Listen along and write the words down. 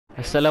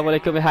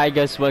Assalamualaikum, hi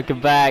guys,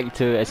 welcome back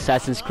to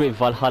Assassin's Creed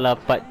Valhalla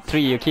Part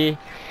 3, okay?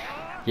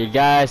 Okay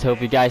guys,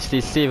 hope you guys stay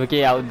safe,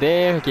 okay, out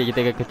there. Okay,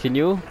 kita akan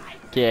continue.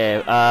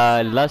 Okay,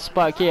 last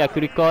part, okay,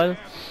 aku recall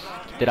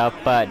kita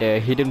dapat the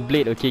hidden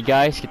blade, okay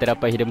guys. Kita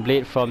dapat hidden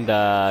blade from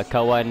the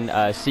kawan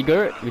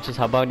Sigurd, which is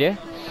abang dia.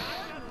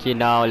 Okay,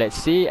 now let's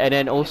see. And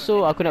then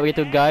also, aku nak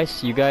beritahu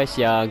guys, you guys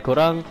yang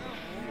korang,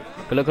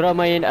 kalau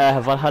korang main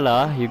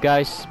Valhalla, you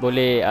guys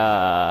boleh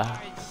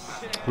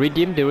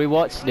redeem the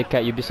rewards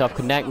dekat Ubisoft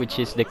Connect, which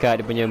is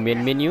dekat dia punya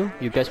main menu.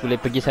 You guys boleh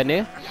pergi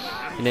sana.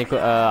 And then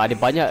ada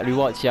banyak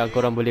rewards yang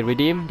korang boleh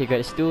redeem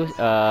dekat situ.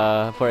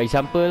 For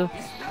example,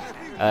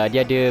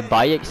 dia ada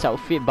Bayek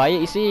outfit.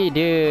 Bayek sih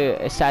dia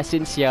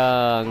assassins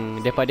yang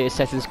daripada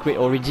Assassin's Creed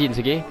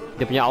Origins, okay.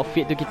 Dia punya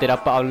outfit tu kita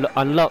dapat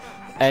unlock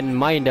and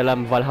main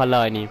dalam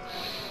Valhalla ni.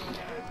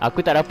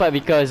 Aku tak dapat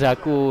because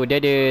dia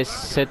ada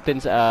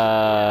certain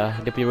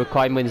dia punya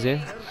requirements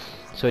je,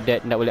 so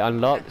that nak boleh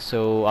unlock.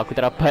 So aku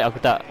tak dapat, aku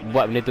tak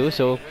buat benda tu.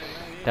 So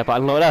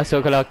dapat unlock lah.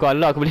 So kalau aku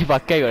unlock, aku boleh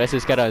pakai kot rasa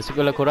sekarang. So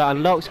kalau korang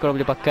unlock, so korang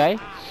boleh pakai.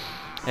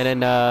 And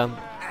then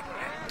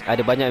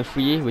ada banyak yang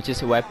free, which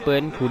is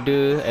weapon,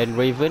 kuda and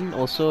raven.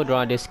 Also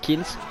dorang ada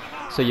skins,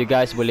 so you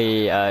guys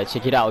boleh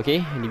check it out,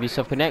 okay, in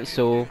Ubisoft Connect.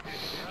 So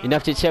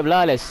enough chit chat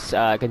lah, let's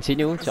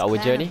continue to our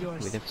journey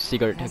with the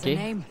Sigurd,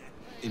 okay.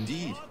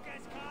 Indeed,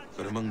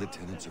 but among the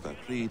tenets of our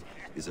creed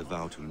is a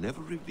vow to never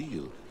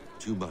reveal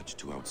too much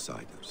to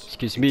outsiders.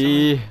 Excuse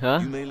me, huh?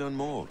 You may learn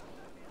more.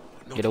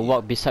 Get to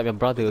walk beside your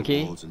brother,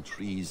 okay? Walls and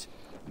trees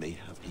may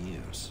have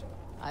ears.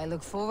 I look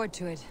forward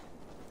to it.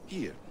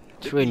 Here,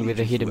 train with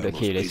the hidden blade.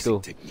 Okay, let's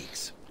go.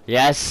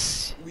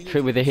 Yes,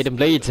 train with the hidden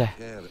blades. A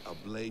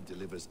blade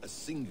delivers a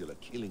singular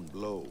killing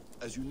blow.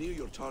 As you near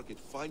your target,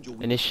 find your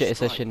Initiate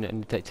session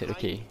undetected.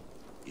 Okay.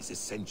 Is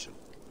essential.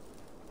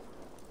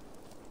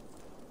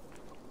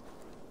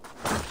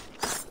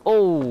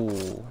 Oh,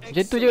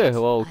 macam tu je.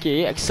 Wow,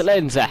 okay,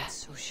 excellent. So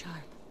sharp.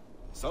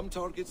 Some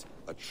targets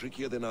are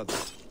trickier than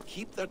others.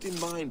 Keep that in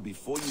mind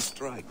before you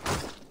strike.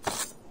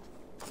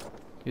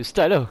 You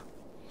start lah.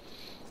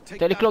 Tak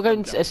boleh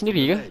keluarkan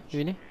sendiri ke?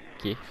 Ini.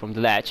 Okay, from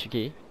the ledge.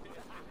 Okay.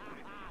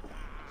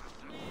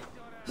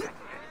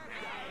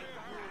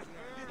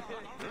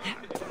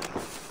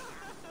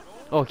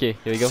 Okay,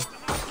 here we go.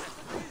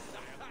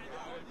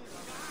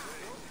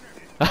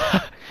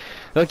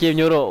 Okay,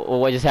 menyorok. Oh,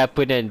 what just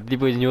happened then?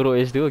 Tiba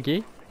menyorok is tu, okay.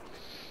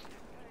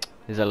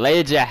 There's a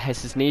ledge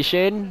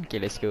assassination.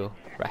 Okay, let's go.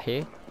 Right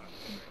here.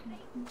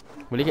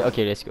 Boleh ke?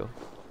 Okay, let's go.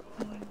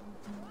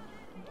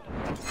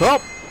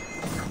 Hop!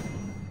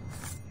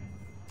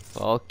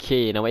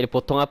 Okay, nampak dia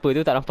potong apa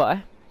tu, tak nampak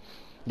eh.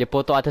 Dia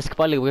potong atas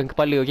kepala, bukan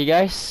kepala, okay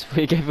guys.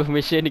 For your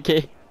information,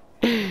 okay.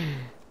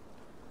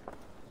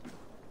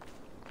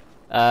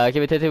 Okay,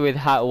 betul with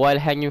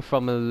while hanging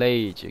from a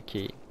ledge,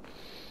 okay.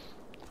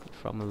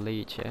 From a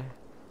ledge, yeah.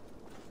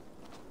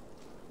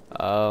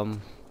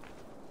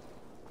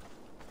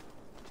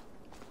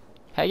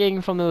 Hanging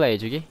from the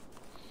ledge, okay.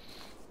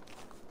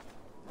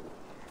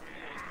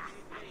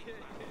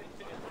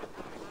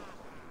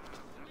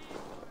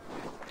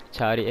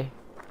 Cari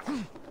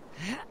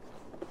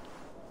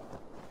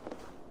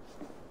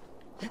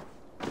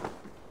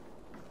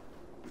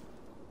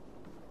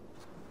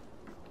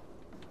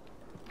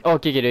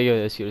okay, there you go.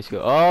 Let's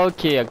go.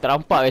 Okay, aku tak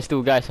nampak kat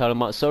situ guys.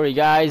 Alamak, sorry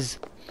guys.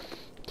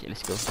 Okay,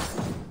 let's go.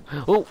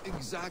 Oh,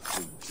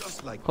 Exactly,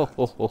 just like ho that.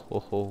 ho ho ho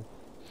ho.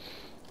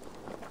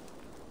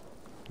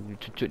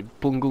 Cucuk di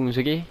punggung,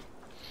 okay.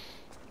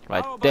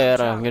 Right there,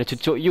 I'm gonna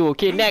cucuk you.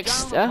 Okay,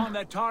 next. Don't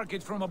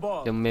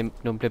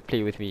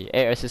play with me.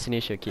 Air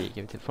assassination. Okay,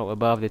 give it from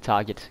above the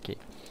target.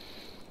 Okay.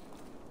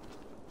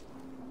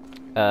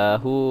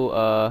 Who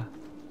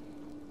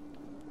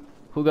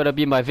gonna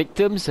be my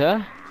victims,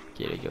 huh?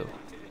 Okay, there you go.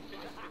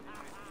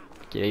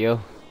 Okay, there you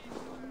go.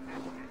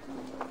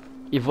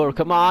 Ivor,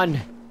 come on.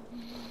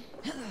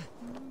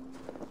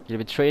 Get a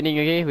bit training,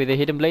 okay, with the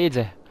hidden blades.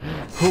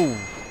 Whoo.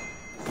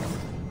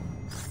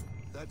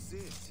 That's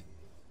it.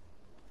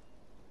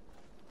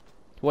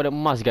 Warna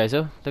emas guys,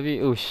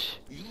 tapi ush.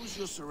 Use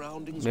your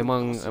surroundings.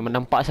 Memang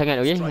nampak sangat,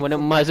 okay. Warna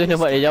emas tu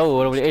nampak dia jauh.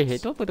 Orang boleh,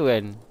 itu apa tu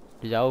kan?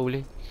 Dia jauh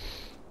boleh.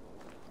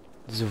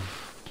 Zuf.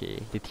 Okay,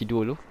 dia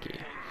tidur dulu. Okay.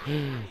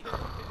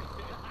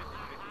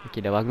 Okay,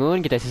 dah bangun.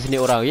 Kita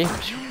assassinate orang, okay.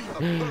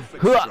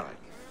 Huak.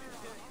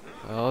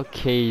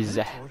 Okay,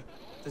 Zah.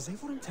 Does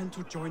Eivor intend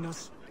to join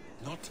us?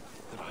 Not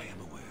that I am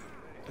aware.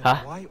 Then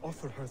Huh? why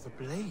offer her the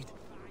blade?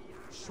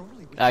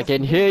 Surely we I have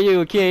can more- hear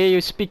you, okay.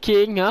 You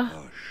speaking, huh?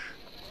 Hush.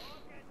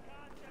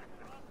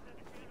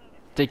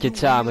 Take your You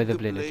time wield with the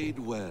blade, okay.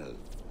 well.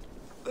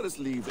 Let us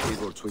leave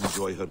Eivor to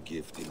enjoy her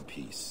gift in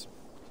peace.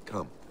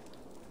 Come.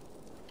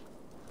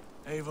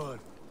 Eivor,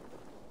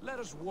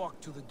 let us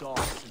walk to the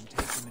dogs and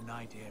take in the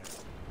night air.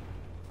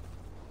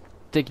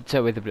 Take your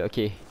time with the blade,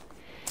 okay.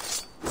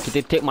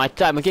 Kita take my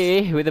time,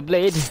 okay, with the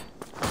blade.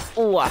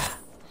 Wah.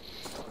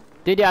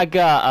 Dia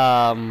agak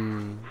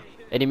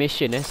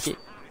animation sikit.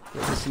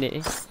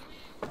 Assassinate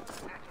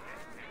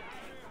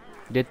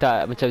Dia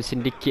tak macam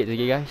syndicate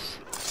lagi guys.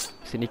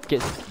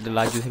 Syndicate dia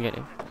laju sangat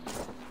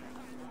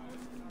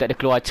Tak ada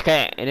keluar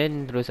cek. And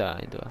then terus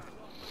itu lah.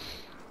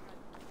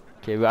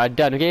 Okay, we are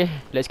done, okay?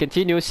 Let's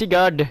continue.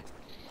 Sigurd,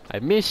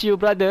 I miss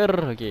you,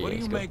 brother. Okay, What do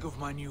let's you go. make of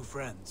my new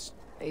friends?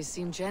 They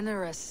seem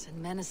generous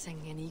and menacing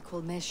in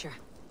equal measure.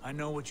 I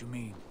know what you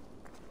mean.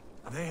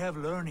 They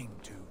have learning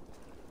too.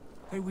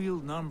 They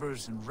wield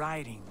numbers and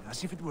writing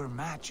as if it were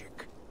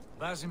magic.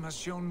 Basim has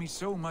shown me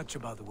so much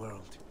about the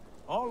world,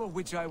 all of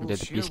which I will Dah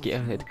share tepi with sikit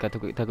lah.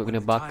 you. Takut when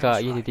kena the bakar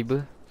time je is right. tiba-tiba.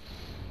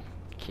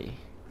 Okay.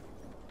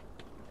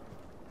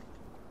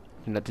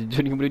 Nak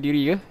terjun ke bunuh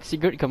diri ke?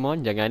 Sigurd, come on,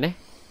 jangan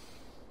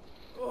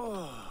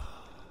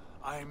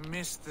I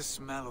miss the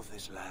smell of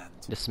this land.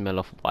 The smell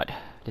of what?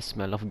 The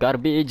smell of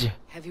garbage.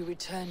 Have you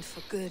returned for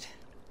good?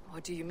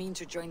 Or do you mean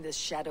to join this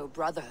Shadow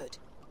Brotherhood?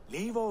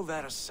 Leave all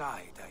that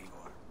aside,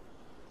 Ivor.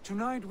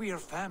 Tonight we are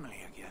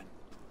family again.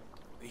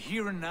 The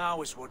here and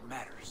now is what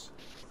matters.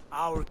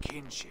 Our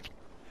kinship,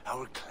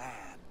 our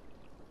clan,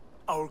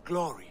 our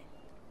glory.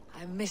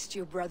 I've missed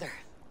you, brother.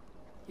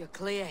 Your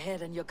clear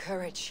head and your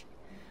courage.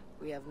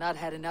 We have not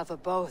had enough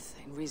of both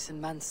in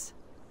recent months.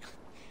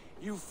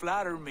 You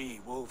flatter me,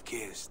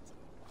 Wolf-Kissed.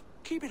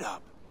 Keep it up.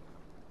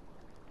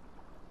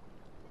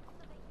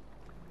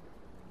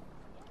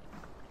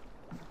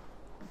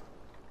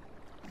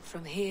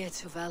 From here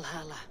to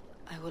Valhalla,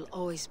 I will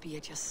always be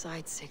at your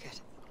side, Sigurd.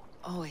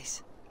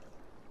 Always.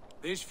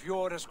 This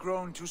fjord has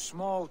grown too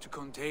small to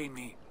contain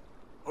me,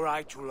 or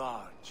I too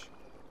large.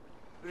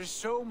 There is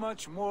so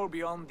much more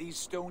beyond these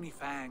stony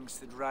fangs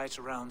that rise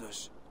around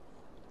us.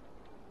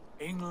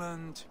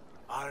 England,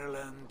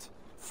 Ireland,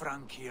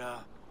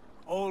 Francia,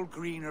 all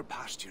greener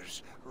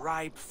pastures,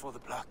 ripe for the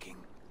plucking.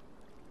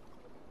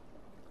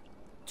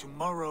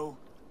 Tomorrow,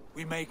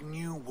 we make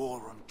new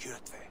war on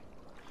Kjotve,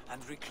 and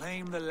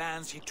reclaim the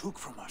lands he took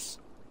from us.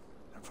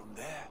 And from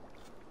there,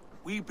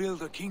 we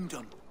build a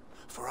kingdom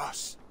for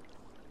us.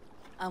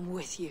 I'm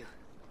with you.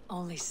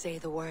 Only say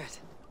the word.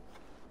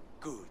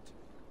 Good.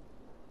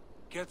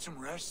 Get some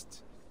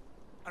rest,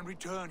 and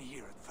return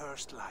here at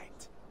first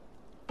light.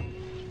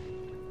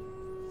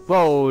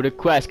 Whoa, the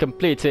quest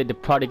completed, the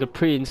prodigal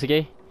prince,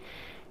 okay?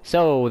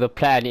 So, the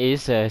plan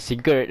is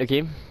Sigurd,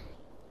 okay?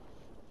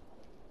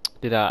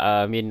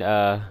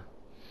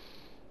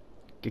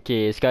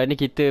 Okay, sekarang ni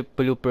kita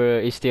perlu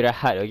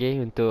beristirahat, okay?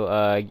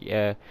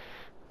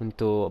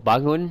 Untuk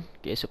bangun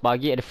okay, esok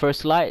pagi at the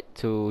first light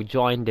to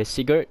join the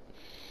Sigurd.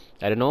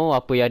 I don't know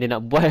apa yang dia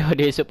nak buat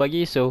pada esok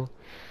pagi, so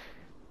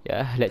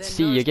yeah, let's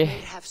see, okay?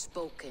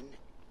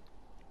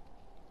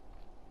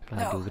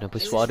 Aduh, kenapa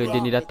suara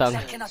dia ni datang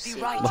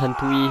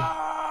menghantui.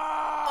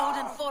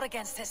 Odin fought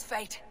against his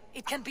fate.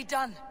 It can be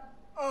done.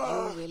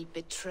 You will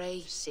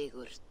betray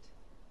Sigurd.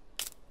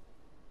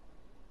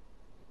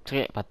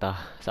 Trek patah.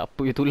 Siapa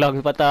yang tulang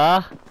tu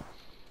patah?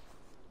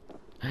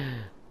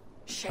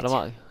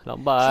 Alamak,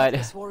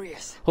 lambat.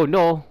 Oh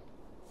no.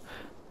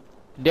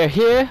 They're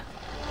here.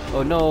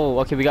 Oh no.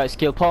 Okay, we got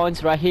skill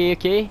points right here,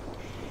 okay?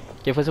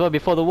 Okay, first of all,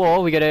 before the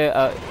war, we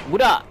gotta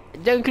budak,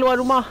 jangan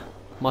keluar rumah.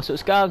 Masuk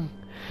sekarang.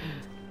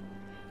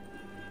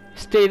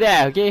 Stay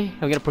there, okay?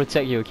 I'm gonna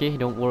protect you, okay?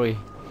 Don't worry.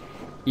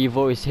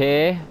 Evo is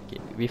here. Okay,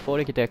 before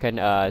that, kita akan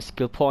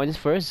skill points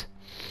first.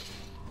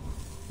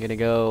 Gonna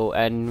go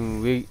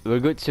and we're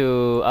good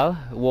to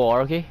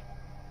war, okay?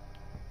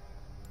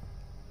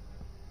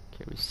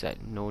 Okay, reset.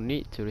 No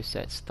need to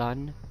reset.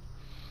 Stun.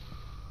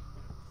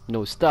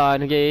 No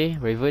stun, okay?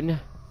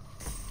 Raven.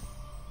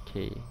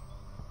 Okay.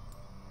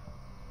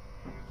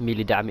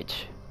 Melee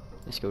damage.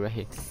 Let's go right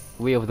here.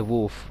 Way of the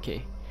wolf.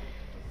 Okay.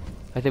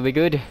 I think we're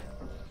good.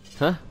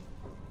 Huh?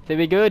 I think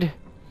we're good.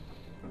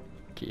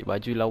 Okay,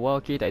 baju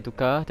lawa. Okay, tak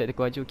tukar. Tak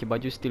tukar baju. Okay,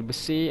 baju still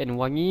bersih and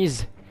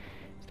wangis.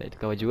 Tak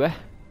tukar baju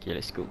Okay,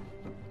 let's go.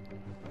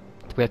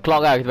 Kita pakai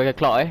clock lah. Kita pakai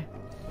clock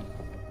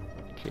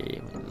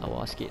Okay,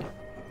 lawa sikit.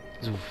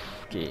 Zuf.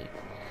 Okay.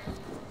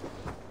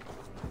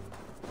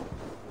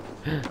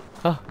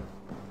 Hah?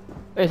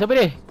 Siapa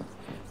ni?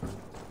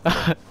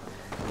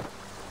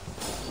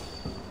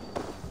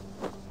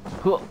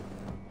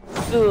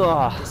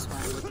 This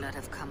one would not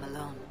have come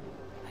alone.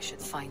 I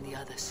should find the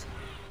others.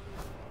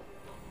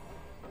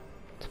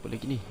 Siapa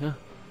lagi ni?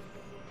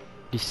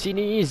 Di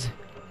sini is.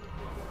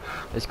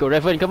 Let's go,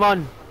 Raven. Come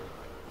on.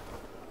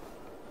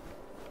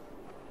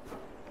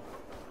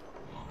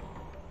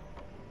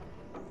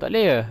 Tak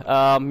boleh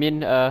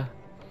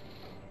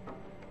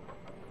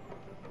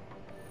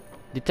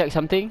detect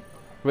something?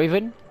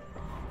 Raven?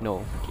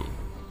 No. Okay.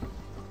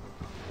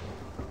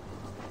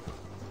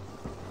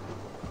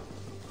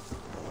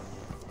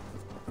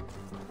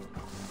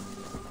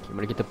 Okay,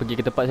 mari kita pergi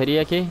ke tempat tadi,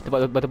 okay?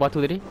 Tempat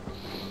batu-batu tadi.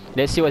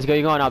 Let's see what's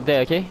going on up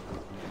there, okay?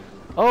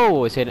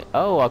 Oh,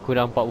 aku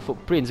nampak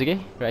footprints,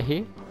 okay? Right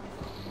here.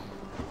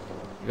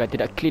 Agak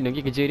tidak clean,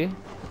 okay, kerja dia.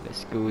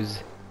 Let's go.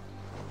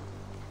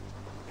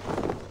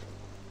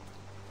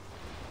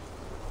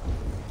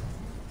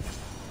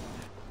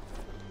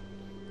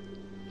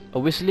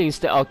 Whistling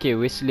instead. Okay,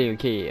 whistling.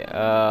 Okay.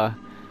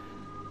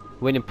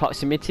 When in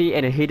proximity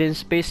and a hidden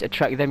space,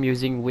 attract them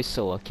using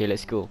whistle. Okay,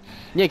 let's go.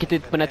 Ni kita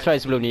pernah try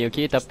sebelum ni,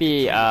 okay?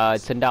 Tapi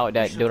turned out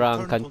that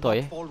dorang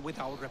kantoi.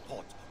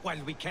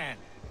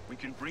 We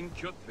can bring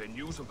Kjotve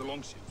news of the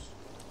longships.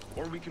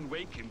 Or we can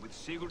wake him with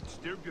Sigurd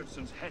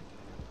Styrbjörnsson's head.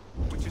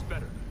 Which is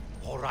better?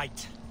 All right.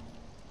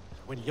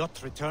 When Jot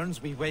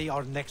returns, we weigh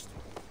our next.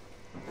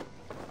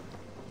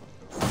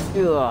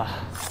 Ugh.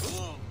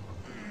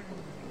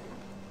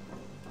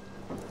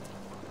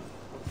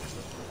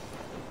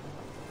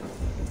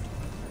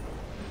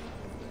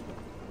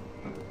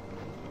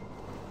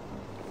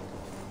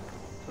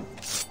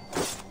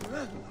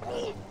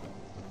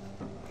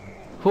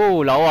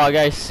 Lawa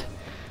guys.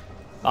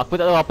 Aku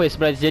tak tahu apa yang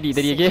sebenarnya terjadi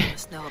tadi, okay?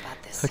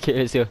 Okay,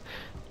 let's go.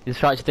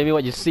 Instruction, tell me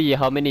what you see,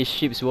 how many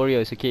ships,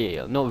 warriors,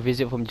 okay. No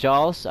visit from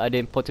Giles, other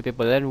important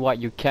people, then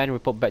what you can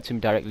report back to him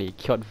directly.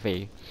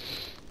 Kjotve.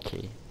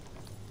 Okay.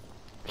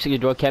 Basically,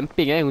 diorang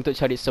camping untuk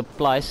cari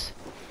supplies.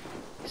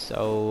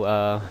 So,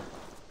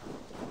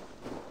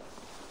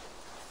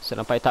 so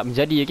nampak tak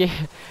menjadi, okay.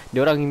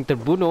 Diorang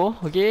terbunuh,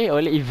 okay,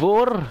 oleh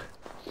Ivor.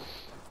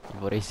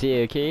 Ivor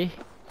Ese, okay.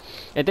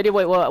 And tadi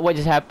what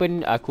just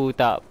happened, aku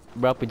tak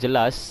berapa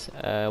jelas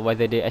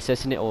whether they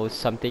assassinate or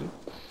something.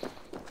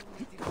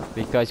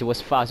 Because it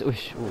was fast.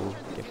 Uish,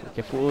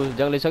 careful,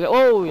 jangan lari sangat.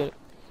 Oh, yeah.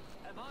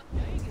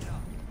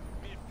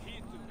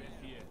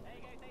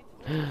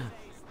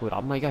 Oh,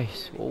 ramai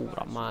guys. Oh,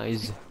 ramai.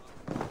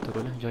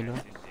 Turun lah, join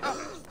lah.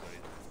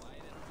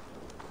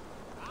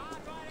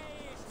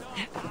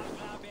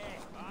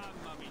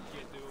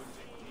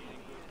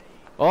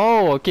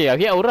 Oh, okay,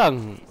 aku ingat orang.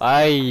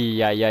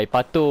 Ay,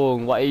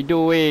 patung. What are you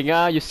doing?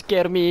 You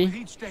scare me.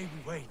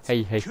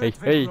 Hey.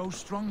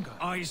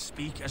 I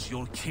speak as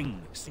your king.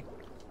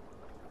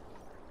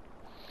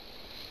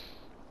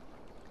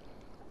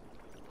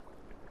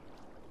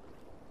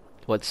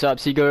 What's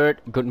up,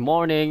 Sigurd? Good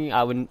morning.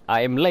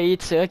 I am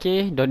late.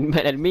 Okay, don't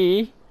mad at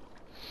me.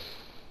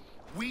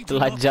 We do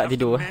not have the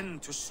tidur. men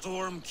to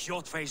storm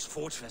Kjotve's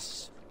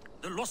fortress.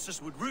 The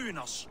losses would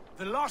ruin us.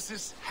 The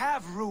losses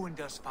have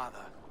ruined us,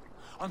 father.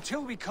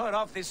 Until we cut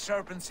off this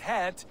serpent's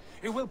head,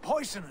 it will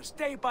poison us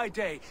day by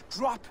day,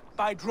 drop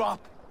by drop.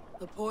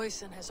 The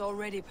poison has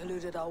already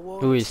polluted our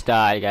waters. Who is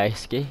that,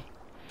 guys? Okay.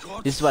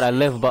 This is what I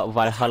love about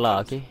Valhalla.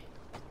 Okay.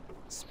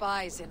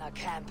 Spies in our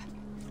camp.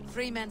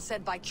 3 men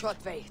sent by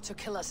Kjotve to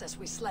kill us as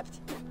we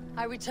slept.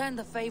 I returned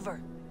the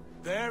favor.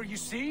 There, you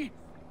see?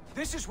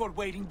 This is what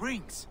waiting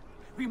brings.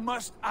 We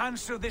must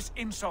answer this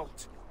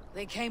insult.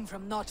 They came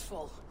from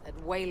Notfall, that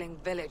whaling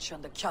village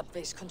under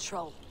Kjotve's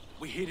control.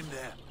 We hid him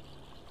there.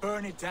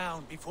 Burn it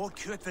down before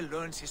Kjotve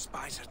learns his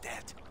spies are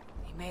dead.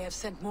 He may have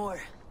sent more.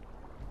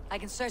 I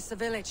can search the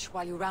village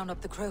while you round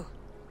up the crew.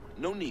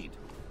 No need.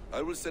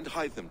 I will send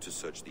Hytham to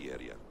search the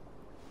area.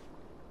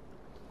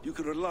 You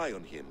can rely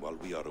on him while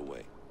we are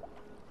away.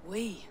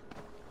 We?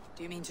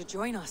 Do you mean to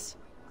join us?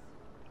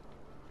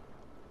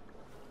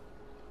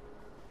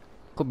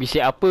 Kau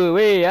bisik apa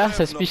weh ya?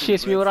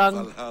 Suspicious ni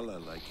orang.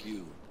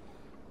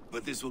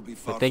 But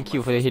thank you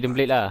for the hidden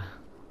blade lah.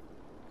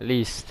 At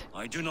least.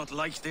 I do not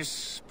like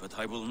this, but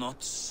I will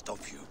not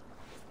stop you.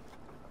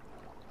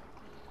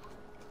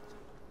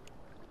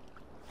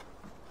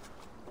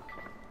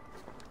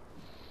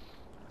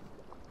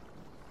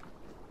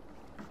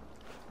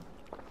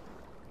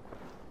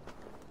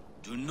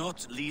 Do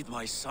not lead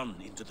my son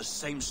into the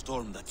same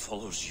storm that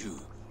follows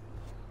you.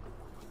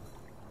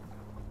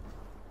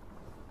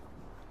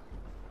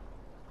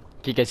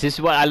 Okay guys, this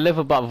is what I love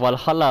about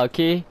Valhalla,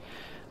 okay?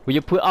 When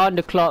you put on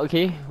the clock,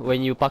 okay?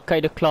 When you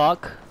pakai the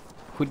clock,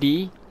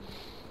 hoodie,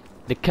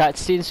 the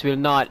cutscenes will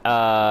not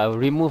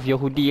remove your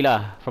hoodie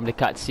lah from the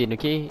cutscene,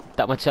 okay?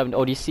 Tak macam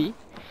Odyssey.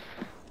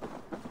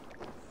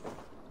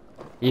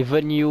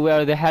 Even you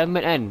wear the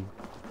helmet kan,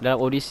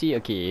 dalam Odyssey,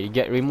 okay,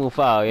 get removed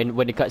lah. And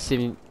when the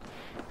cutscene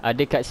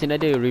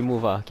ada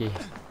remove lah, okay.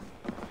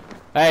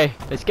 Hey,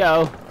 let's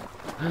go.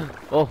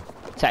 Oh,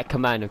 attack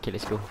command, okay,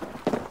 let's go.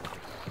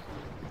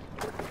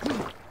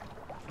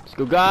 Let's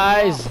go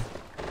guys.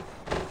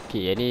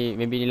 Okay, ni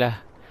maybe ni lah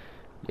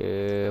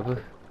dia apa,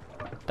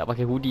 tak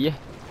pakai hoodie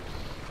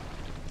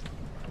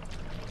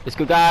Let's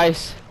go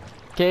guys.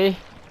 Okay,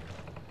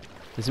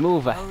 let's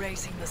move. No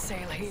raising the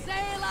sail here.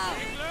 Sail out!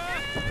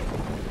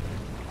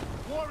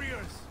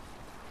 Warriors,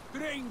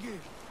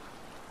 Drengir.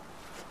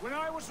 When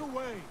I was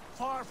away,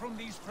 far from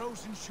these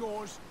frozen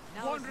shores,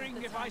 wondering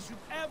if I should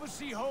ever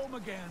see home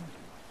again,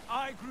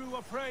 I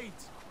grew afraid.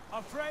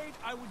 Afraid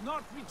I would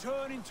not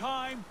return in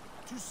time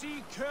to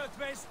see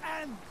Kjotve's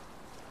end.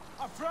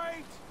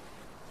 Afraid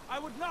I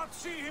would not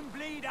see him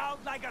bleed out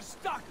like a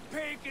stuck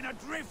pig in a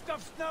drift of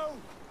snow.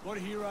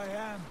 But here I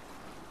am,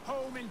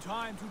 home in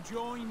time to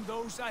join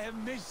those I have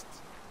missed,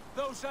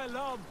 those I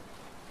love,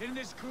 in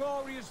this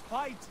glorious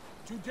fight.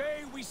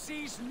 Today we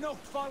seize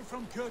Notfall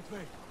from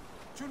Kjotve.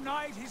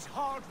 Tonight his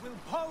heart will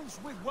pulse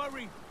with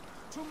worry.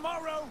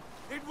 Tomorrow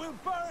it will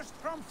burst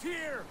from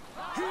fear.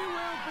 He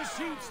will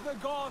beseech the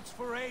gods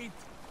for aid,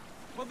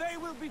 but they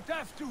will be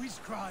deaf to his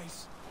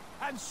cries.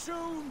 And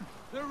soon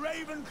the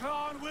Raven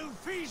Clan will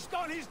feast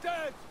on his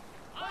dead.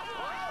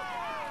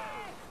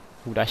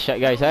 Dahsyat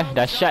guys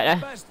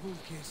dahsyat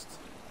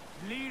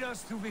Lead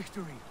us to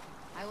victory.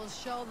 I will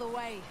show the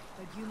way,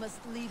 but you must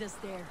lead us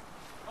there.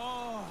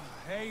 Oh,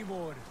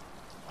 Eivor,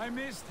 I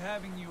missed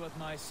having you at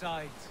my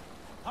side.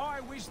 How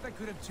I wished I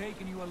could have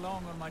taken you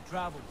along on my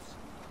travels.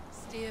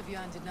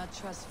 Styrbjörn did not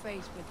trust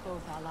fate with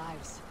both our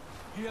lives.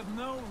 You have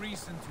no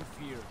reason to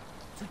fear.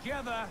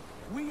 Together,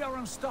 we are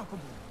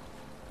unstoppable.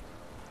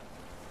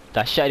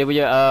 Dahsyat dia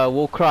punya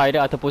war cry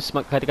dia ataupun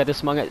kata-kata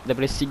semangat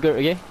daripada Sigurd,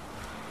 okay?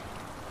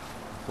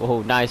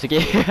 Oh, nice,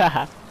 okay?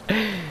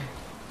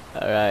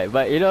 Alright,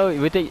 but you know,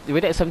 we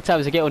take some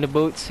time to get on the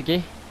boats,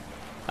 okay?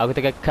 Aku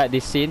tengah cut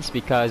these scenes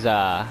because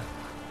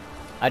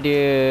ada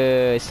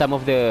some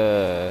of the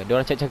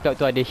diorang cakap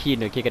tu ada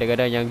hint, okay?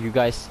 Kadang-kadang yang you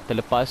guys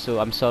terlepas, so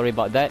I'm sorry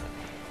about that.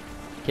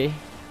 Okay?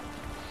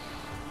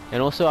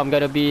 And also I'm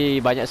gonna be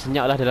banyak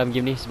senyap lah dalam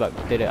game ni sebab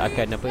kita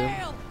akan apa,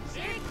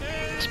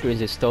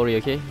 experience the story,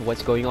 okay?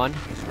 What's going on?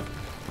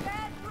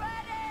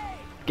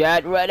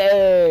 Get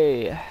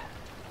ready!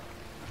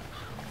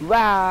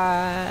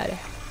 Ride!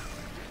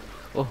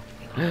 Oh.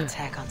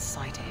 Attack on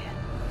sight here.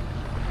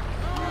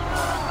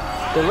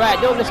 The rat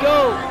dome, let's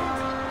go!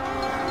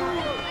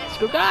 Let's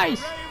go,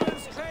 guys!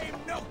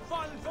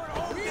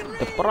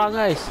 Kita perang,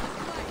 guys!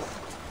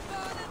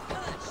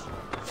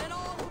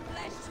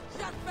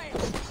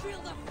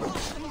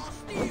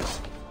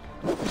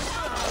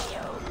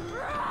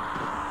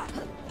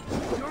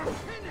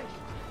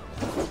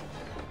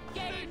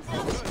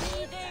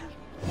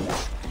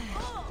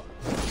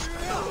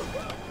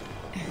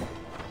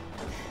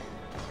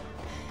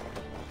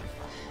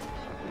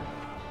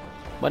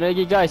 Mana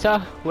lagi, guys,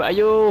 ah? Where are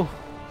you?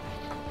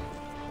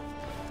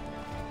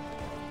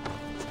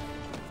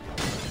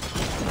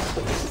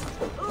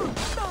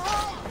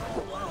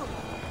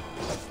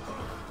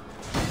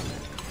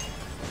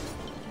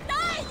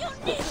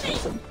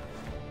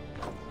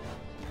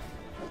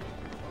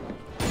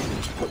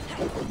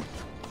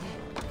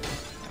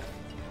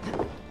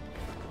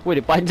 Weh,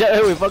 dia panjat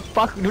weh, dia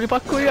boleh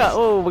pakur juga.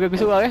 Oh, bagi aku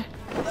seorang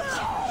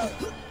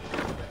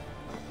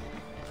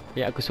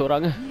Ya, aku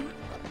seorang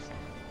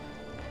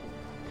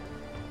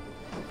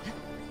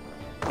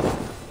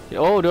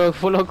Oh, dia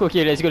follow aku.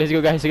 Okay, let's go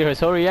guys.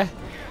 Sorry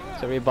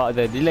sorry about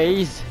the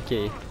delays.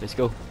 Okay, let's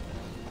go.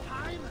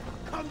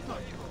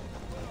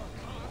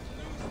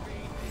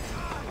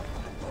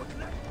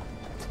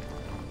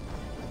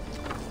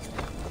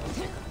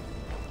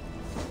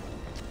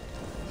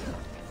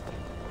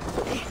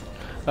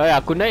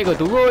 Aku naik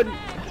kau turun.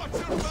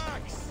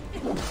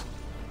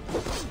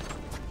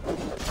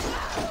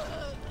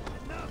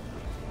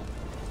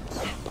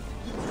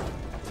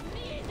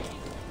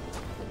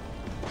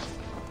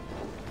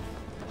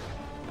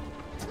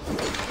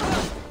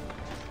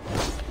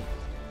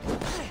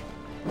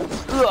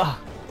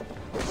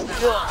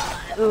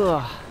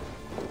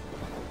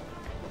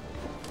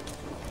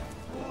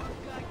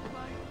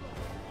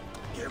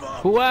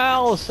 Who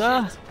else,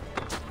 huh?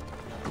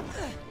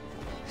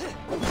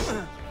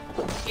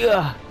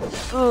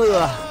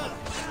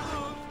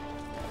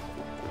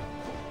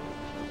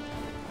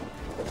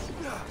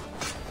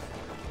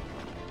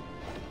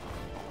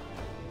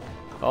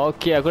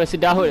 Okay, aku rasa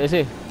dahut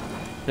rasa.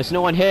 There's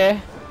no one here.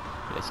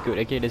 That's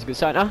good, okay, that's good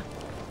sign.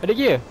 Ada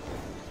gear.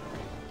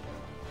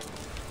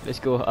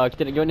 Let's go.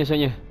 Kita nak pergi mana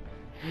sebenarnya?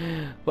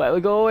 Where are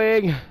we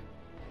going?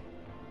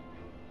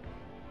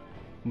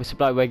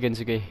 Supply wagons,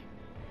 okay.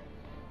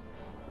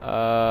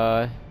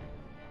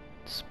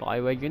 Supply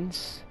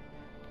wagons.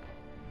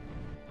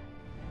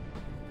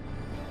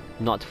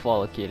 Not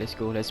fall. Okay, let's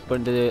go. Let's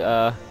burn the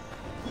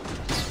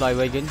supply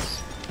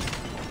wagons.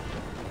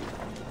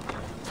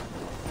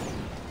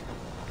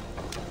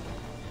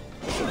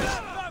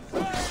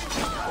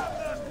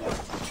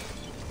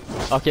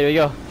 Okay, there we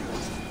go.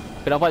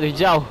 Aku nampak tu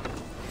hijau.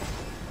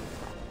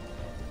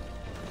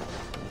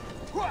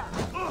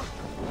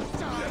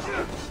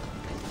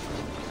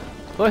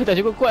 Oh, tak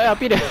cukup kuat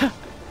api dia.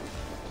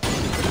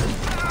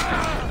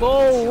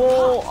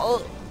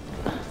 Wow.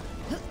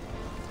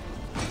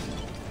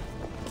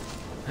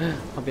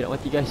 Hampir nak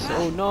mati, guys.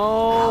 Oh no.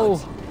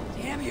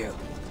 Damn you.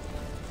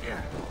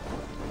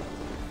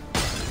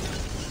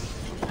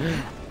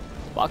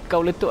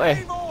 Bakau letup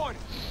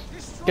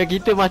Kan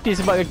kita mati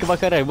sebab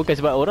kebakaran, bukan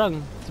sebab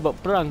orang. Sebab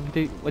perang.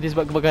 Kita mati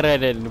sebab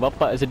kebakaran kan.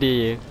 Bapak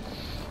sedih.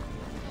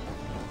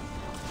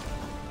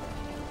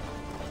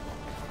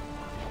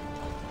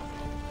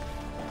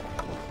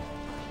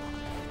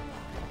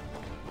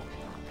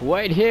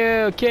 Wait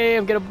here, okay,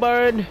 I'm gonna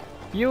burn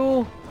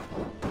you.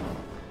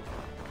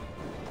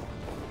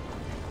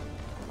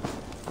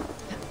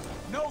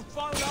 No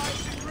fun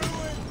lies in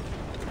ruin.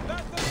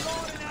 Let the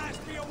Lord and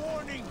ask me a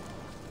warning.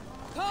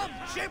 Come,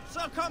 ships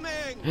are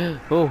coming.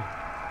 Oh.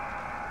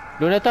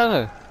 Diorang datang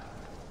ke?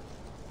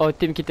 Oh,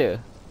 team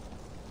kita.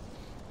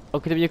 Oh,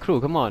 kita punya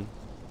crew, come on.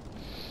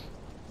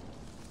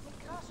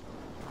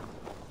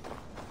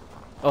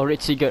 Oh, Red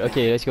Sigurd,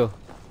 okay, let's go.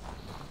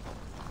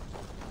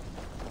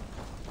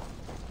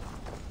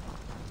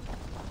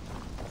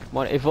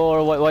 Come on,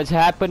 Ivor, what's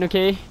happened,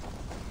 okay?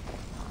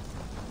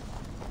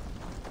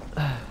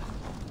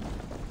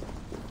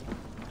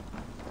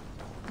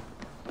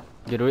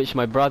 Gonna reach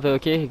my brother,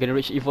 okay? Gonna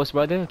reach Ivor's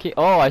brother, okay?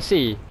 Oh, I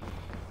see.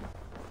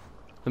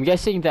 I'm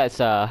guessing that's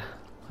I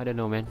don't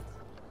know, man.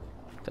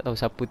 Tak tahu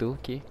siapa tu.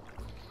 Okay.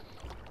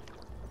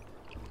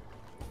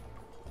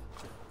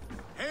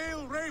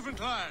 Hail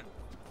Ravenclan!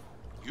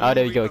 Ah,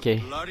 there we go. You'll reap Okay.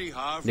 a bloody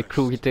The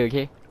crew harvest. kita.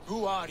 Okay.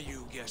 Who are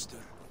you,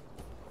 Gester?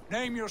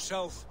 Name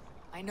yourself.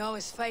 I know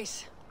his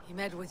face. He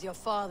met with your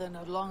father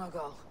not long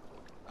ago.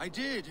 I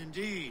did,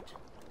 indeed.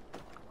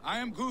 I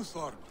am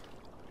Guthorm,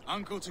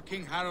 uncle to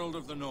King Harold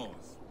of the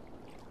North.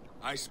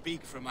 I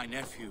speak for my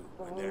nephew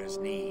when there is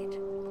need.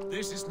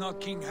 This is not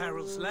King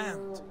Harold's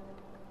land.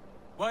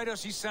 Why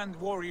does he send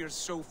warriors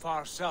so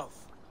far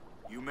south?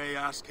 You may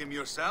ask him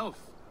yourself,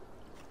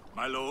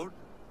 my lord.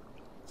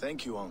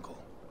 Thank you, uncle.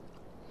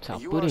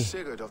 Siapa You are ni?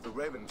 Sigurd of the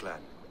Raven clan,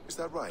 is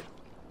that right?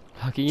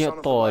 Aku Son ingat of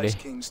the Thor wise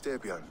ni. King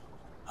Styrbjörn.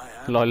 I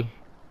am. Lol.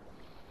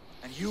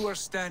 And you are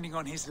standing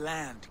on his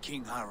land,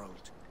 King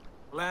Harold.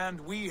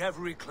 Land we have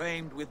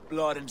reclaimed with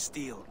blood and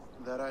steel.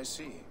 That I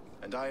see,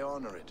 and I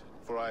honor it,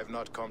 for I have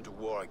not come to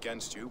war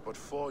against you, but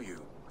for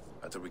you,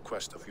 at the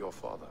request of your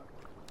father.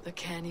 The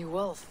canny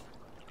wolf.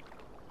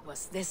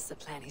 Was this the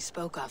plan he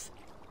spoke of?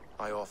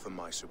 I offer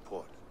my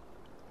support.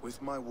 With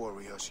my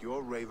warriors,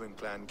 your Raven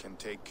clan can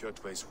take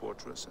Kjotve's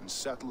fortress and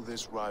settle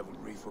this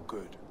rivalry for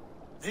good.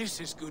 This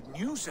is good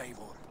news,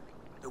 Eivor.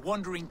 The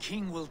Wandering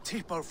King will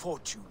tip our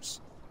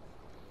fortunes.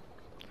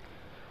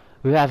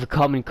 We have a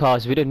common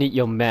cause. We don't need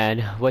your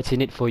man. What's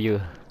in it for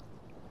you?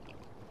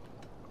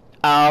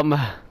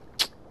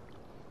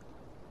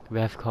 We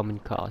have common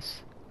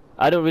cause.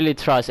 I don't really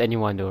trust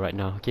anyone though right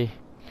now. Okay.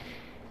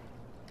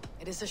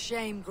 It is a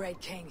shame, great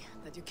king,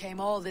 that you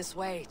came all this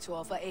way to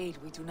offer aid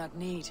we do not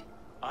need.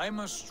 I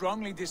must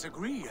strongly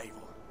disagree,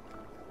 Eivor.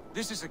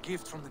 This is a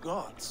gift from the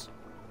gods.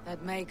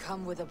 That may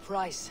come with a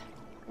price.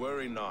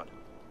 Worry not.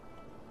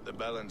 The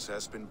balance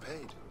has been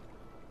paid.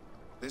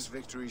 This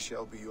victory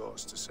shall be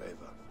yours to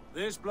savor.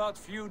 This blood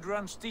feud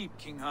runs deep,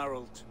 King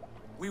Harold.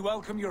 We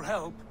welcome your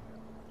help,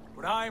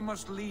 but I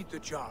must lead the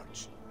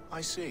charge.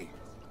 I see.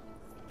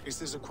 Is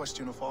this a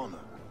question of honor?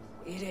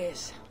 It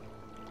is.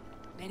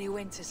 Many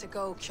winters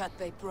ago,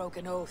 Kjotve broke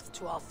an oath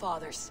to our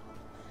fathers.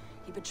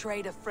 He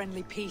betrayed a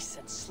friendly peace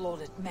and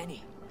slaughtered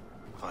many.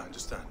 I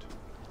understand.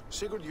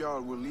 Sigurd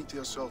Jarl will lead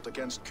the assault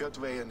against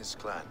Kjotve and his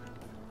clan.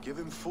 Give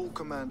him full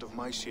command of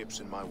my ships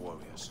and my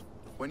warriors.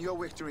 When your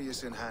victory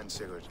is in hand,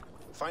 Sigurd,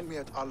 find me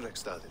at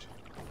Alrekstadir,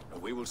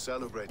 and we will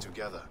celebrate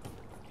together.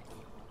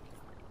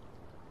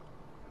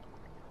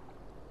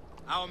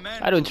 Our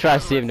men I don't will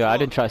trust gather him though. at I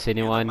don't Fjord, trust near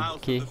the anyone. mouth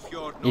of Okay. the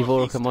fjord Evo,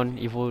 northeast. come on.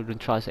 Evo, don't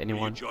trust Will you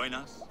anyone. join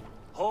us?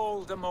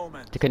 Hold a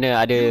moment. Kita kena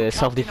ada You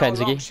self captain defense.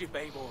 our Okay. longship,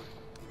 Eivor.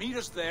 Meet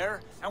us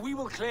there, and we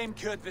will claim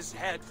Kjotve's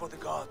head for the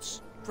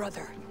gods.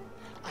 Brother,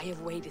 I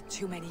have waited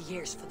too many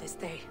years for this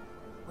day.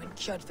 When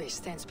Kjotve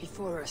stands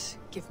before us,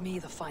 give me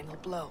the final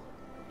blow.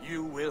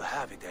 You will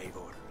have it,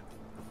 Eivor.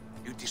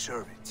 You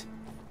deserve it.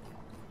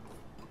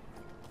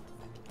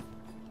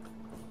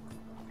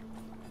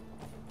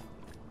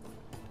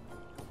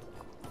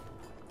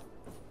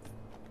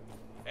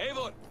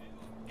 Eivor,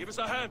 give us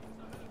a hand.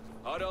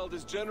 Harald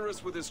is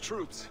generous with his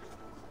troops.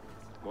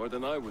 More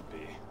than I would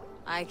be.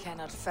 I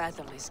cannot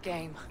fathom his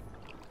game.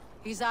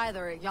 He's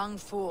either a young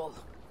fool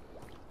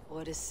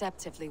or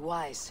deceptively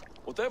wise.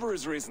 Whatever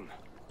his reason,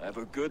 I have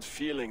a good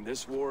feeling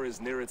this war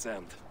is near its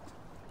end.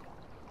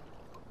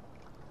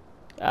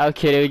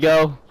 Okay, there we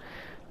go.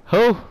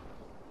 Oh,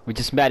 we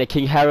just met a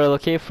King Harold.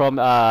 Okay, from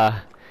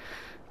I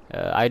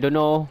don't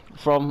know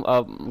from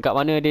kat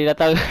mana dia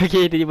datang.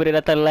 Okay, tiba-tiba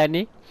dia datang land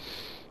ni.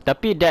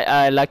 Tapi that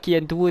lelaki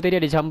yang tua tadi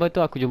ada jamban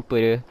tu aku jumpa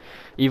dia.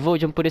 Evo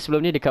jumpa dia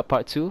sebelum ni dekat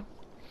part 2.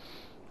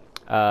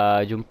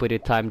 Jumpa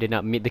dia time dia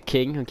nak meet the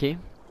king. Okay.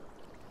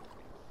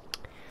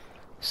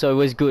 So it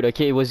was good.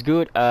 Okay, it was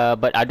good.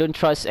 But I don't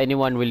trust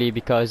anyone really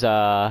because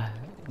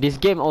this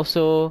game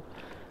also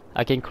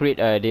I can create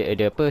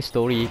the apa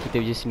story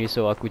kita je sini,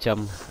 so aku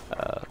macam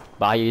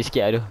bahaya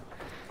sikit lah tu.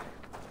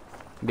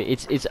 But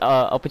it's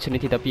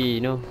opportunity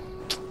tapi you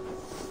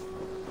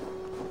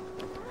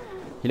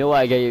know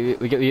what, guys,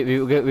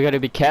 we gotta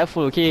be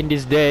careful, okay, in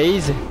these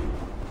days.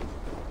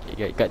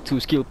 Okay, got 2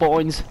 skill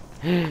points.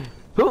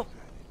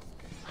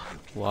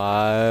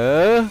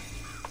 Wow,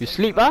 you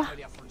sleep ah?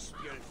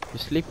 You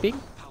sleeping?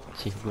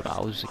 Cik,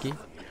 gurau okay.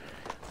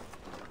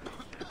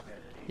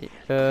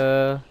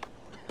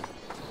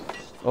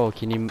 Oh,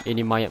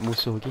 ini mayat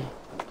musuh, okay.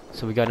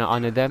 So we gonna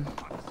honor them.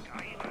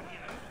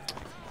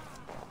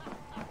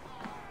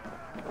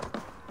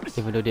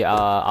 Even though they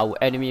are our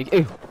enemy.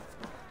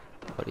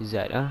 What is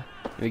that, huh?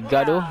 We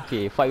got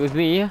okay, fight with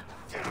me, yeah.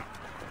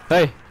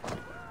 Hey.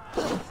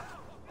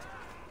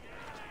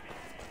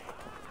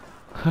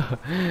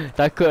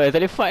 Takut tak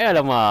boleh fight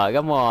lah mak.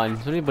 Come on.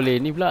 So ni boleh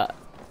ni pula.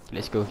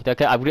 Let's go. Kita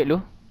akan upgrade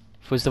dulu.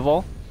 First of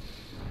all,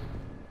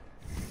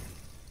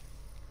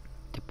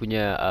 dia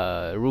punya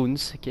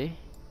runes, okay.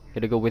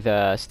 Gotta go with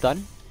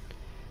stun,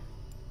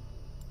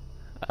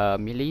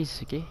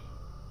 melees, okay.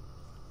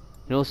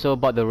 And also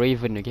about the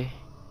raven, okay.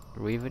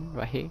 Raven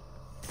right here.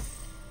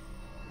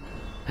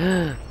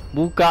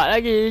 Buka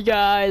lagi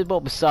guys,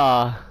 bawa besar.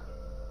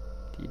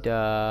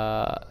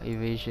 Tidak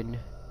evasion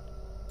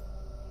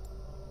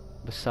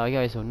besar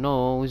guys, oh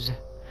nose.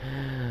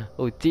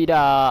 Oh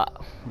tidak,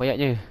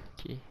 banyaknya.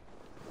 Okay.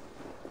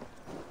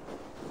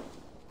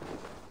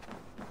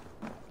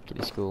 Okay,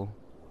 let's go.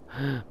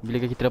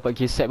 Bilakah kita dapat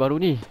gear set baru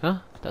ni?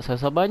 Ha? Tak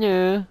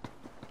sabar-sabarnya.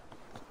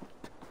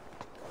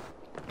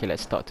 Okay,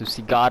 let's talk to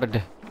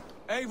Sigurd.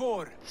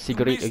 Eivor,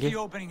 Sigurd, you missed okay.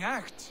 the opening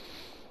act.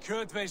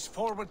 Kjotve's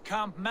forward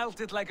camp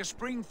melted like a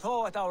spring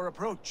thaw at our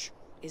approach.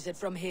 Is it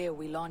from here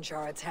we launch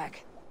our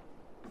attack?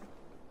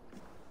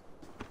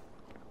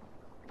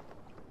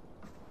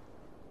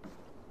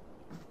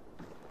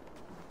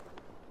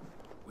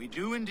 We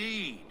do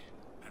indeed,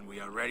 and we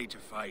are ready to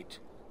fight.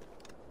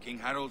 King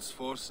Harold's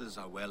forces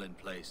are well in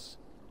place.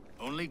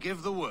 Only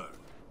give the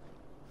word.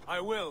 I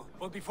will,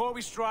 but before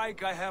we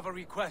strike, I have a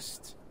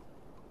request.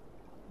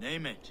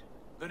 Name it.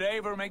 That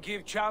Eivor may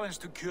give challenge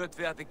to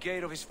Kjotve at the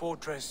gate of his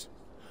fortress.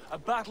 A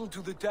battle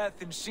to the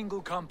death in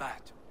single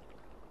combat.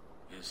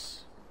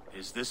 Is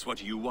this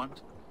what you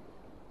want?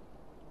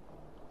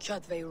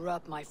 Kjotve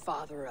robbed my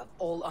father of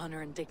all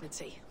honor and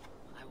dignity.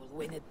 I will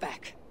win it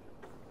back.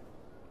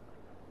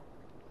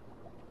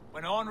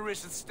 When honor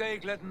is at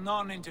stake, let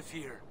none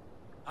interfere.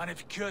 And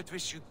if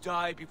Kjotve should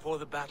die before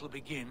the battle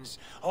begins,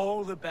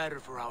 all the better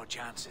for our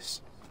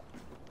chances.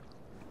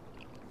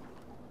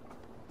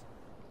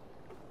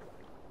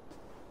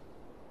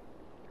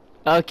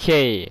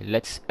 Okay,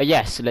 let's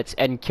let's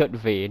end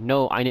Kjotve.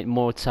 No, I need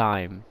more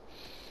time.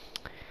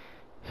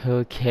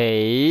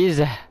 Okay.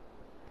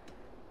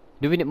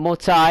 Do we need more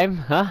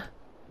time? Huh?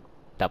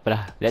 Tak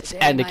apalah. Let's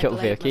end the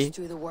Kjotve, okay? Must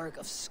do the work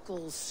of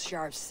Skull's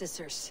sharp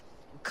scissors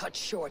and cut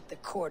short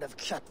the cord of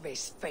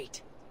Kjotve's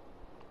fate.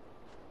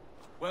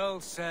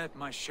 Well said,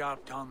 my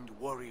sharp-tongued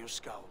warrior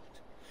scout.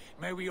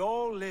 May we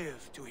all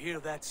live to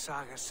hear that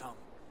saga sung.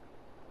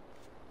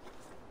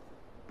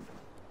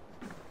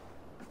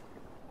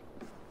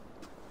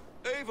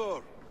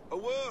 Eivor, a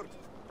word.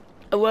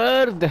 A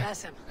word.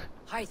 Pass him.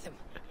 Hide him.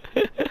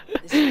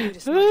 This feud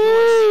is not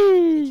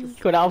yours.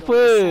 Kau nak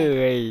apa?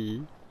 Hey.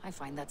 I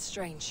find that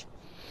strange.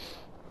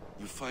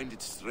 You find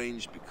it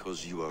strange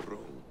because you are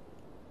wrong.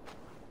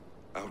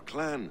 Our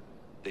clan,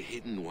 the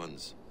Hidden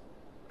Ones,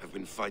 have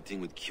been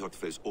fighting with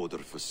Kjotve's order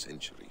for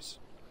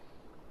centuries.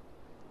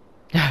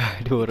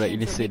 Dua orang You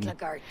came from innocent.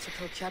 Miklagard to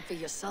kill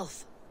Kjotve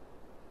yourself.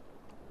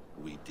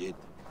 We did.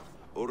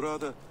 Or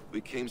rather,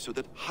 we came so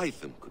that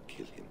Hytham could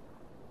kill him.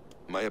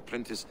 My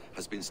apprentice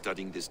has been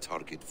studying this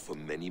target for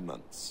many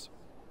months.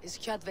 Is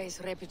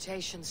Kjotve's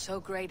reputation so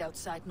great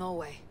outside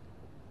Norway?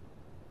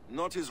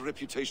 Not his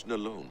reputation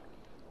alone,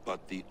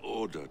 but the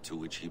order to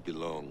which he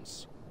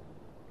belongs.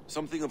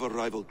 Something of a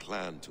rival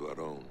clan to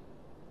our own.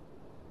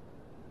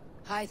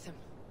 Hytham,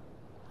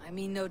 I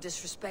mean no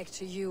disrespect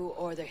to you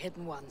or the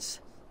Hidden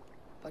Ones,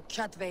 but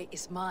Kjotve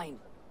is mine.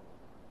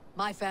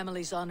 My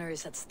family's honor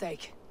is at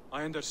stake.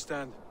 I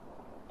understand.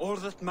 All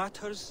that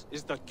matters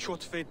is that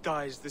Kjotve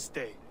dies this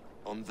day.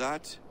 On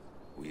that,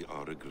 we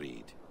are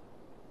agreed.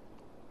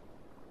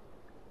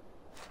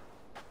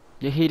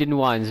 The Hidden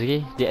Ones,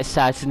 okay? The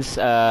Assassins,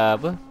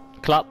 apa?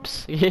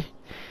 Clubs, okay?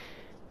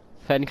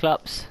 Fan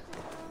clubs.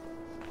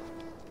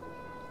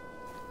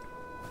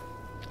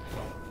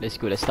 Let's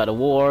go, let's start a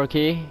war,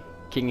 okay?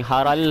 King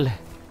Harald.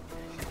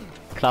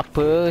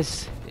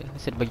 Clappers.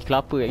 Saya bagi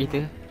kelapa kat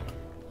kita.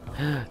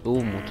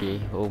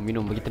 Okay. Oh,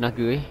 minum bagi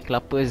tenaga, eh?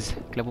 Clappers.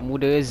 Kelapa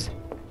mudas.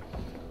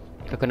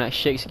 Coconut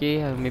shakes,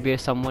 okay? Maybe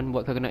someone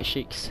buat coconut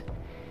shakes.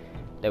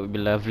 That would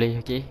be lovely,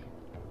 okay?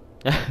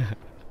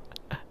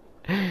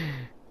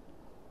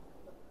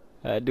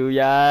 Aduh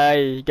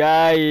yai,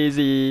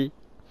 guys.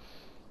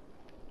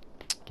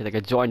 Kita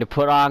akan join the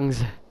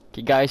perangs.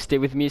 Okay guys, stay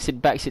with me, sit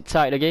back, sit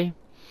tight, okay?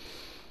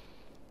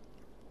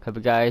 Hope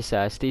you guys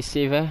stay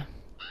safe, eh?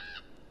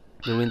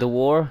 During the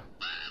war.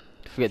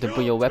 Don't forget to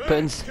bring your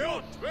weapons.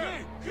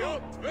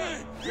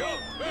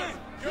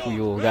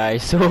 Yo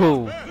guys,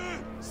 so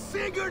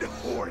Sigurd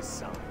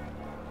Whoreson.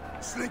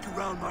 Slink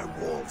around my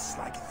walls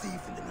like a thief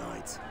in the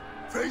night.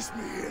 Face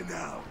me here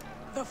now.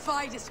 The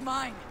fight is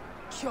mine,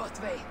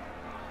 Kjotve.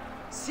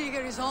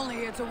 Sigurd is only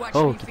here to watch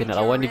oh, me kita feed nak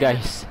your lawan ni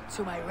raven guys.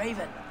 to my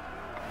raven.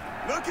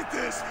 Look at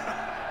this.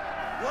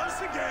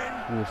 Once again,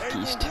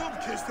 Wolf-kissed.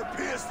 Wolf-kissed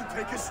appears to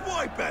take a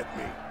swipe at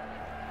me.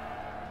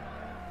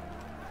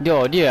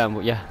 Dia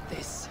ambut ya.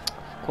 This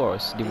Of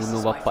course, dia is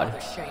bunuh my bapak dia.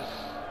 father's shame.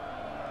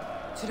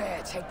 Today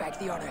I take back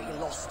the honor he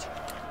lost.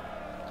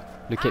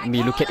 Look at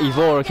me, look at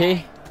Ivor,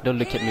 okay? Don't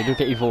look at me,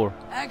 look at Ivor.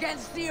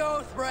 Against the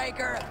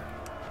Oathbreaker.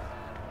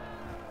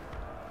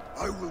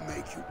 I will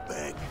make you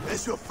beg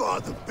as your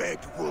father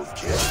begged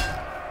Wolf-kiss.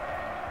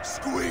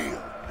 Squeal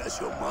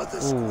as your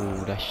mother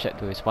squealed. Oh, dahsyat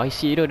tu.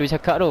 Spicy tu dia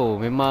cakap tu.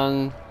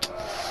 Memang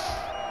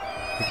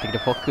kita kena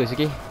fokus,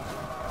 okay?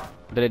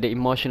 Don't let the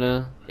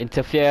emotional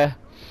interfere.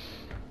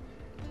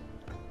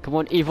 Come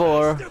on,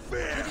 Ivor. You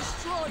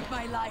destroyed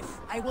my life.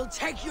 I will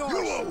take yours. You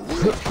are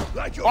weak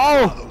like your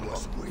Oh! father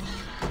was weak.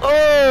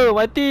 Oh,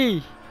 mati.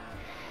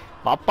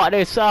 Bapak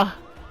dia sah.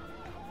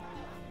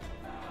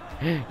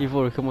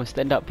 Ivor, come on,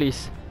 stand up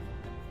please.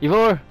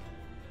 Ivor.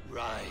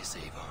 Rise,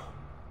 Eivor.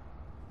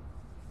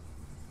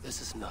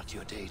 This is not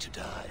your day to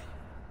die.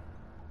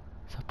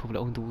 Siapa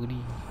pula orang tua ni?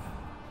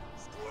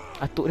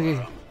 Atuk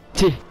dia.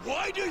 Cih.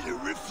 Why do you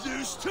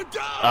refuse to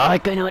die? I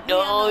cannot We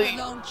are not die.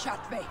 alone,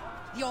 Chatbay.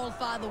 The Old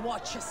Father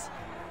watches.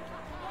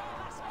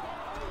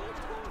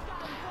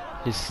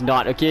 It's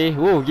not okay.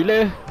 Whoa,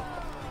 gila.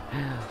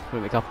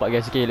 Boleh make kapak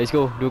guys. Okay, let's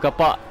go. 2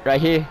 kapak right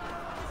here.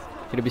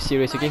 Kena be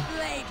serious, okay? My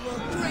blade will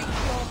drink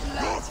your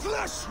blood. Your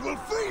flesh will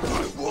feed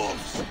my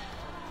wolves.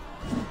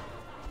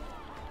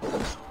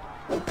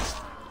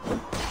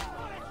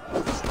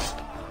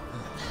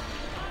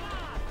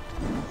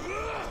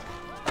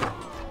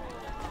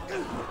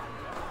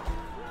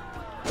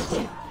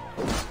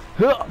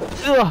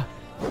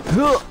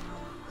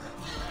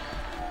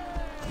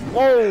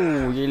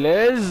 Oh,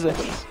 gilas.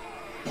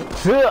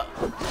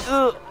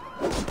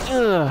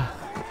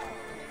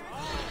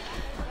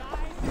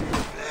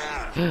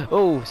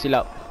 Oh,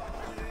 silap.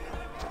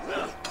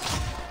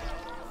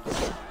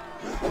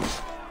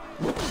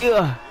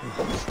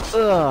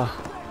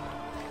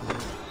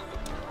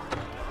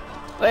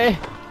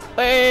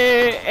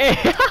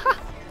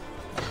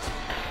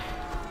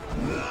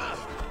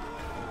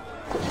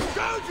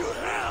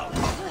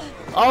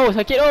 Oh,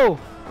 sakit oh.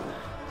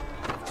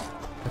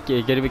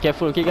 Okay, gotta be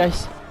careful, okay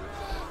guys.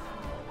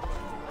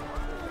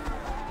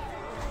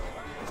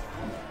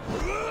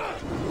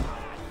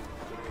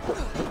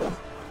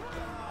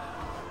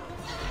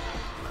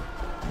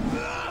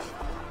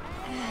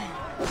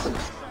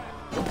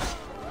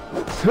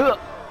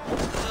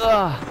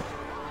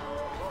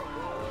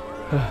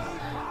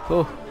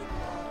 Oh.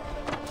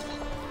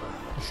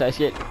 Sakit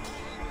sikit.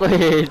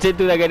 Weh, macam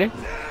tu lah kan eh.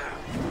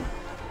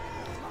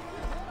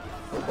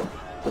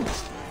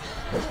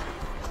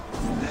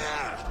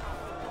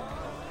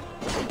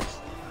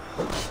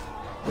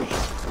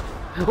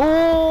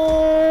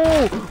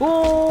 Oh!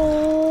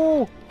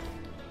 Oh!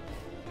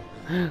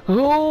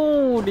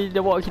 Oh, dia dah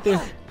bawa kita.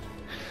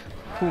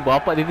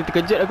 Bapak dia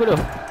terkejut aku tu.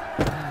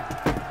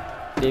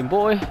 Damn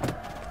boy.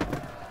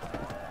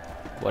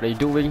 What are you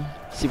doing?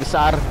 Si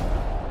besar.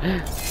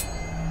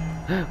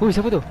 Oh,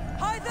 siapa tu?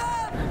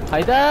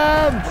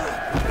 Haidam!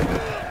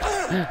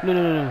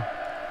 No.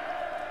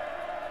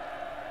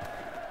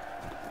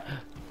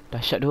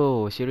 Dahsyat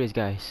tu. Serious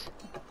guys.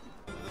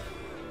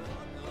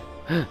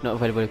 Not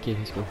available. Okay,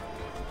 let's go.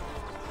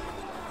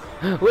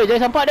 Weh,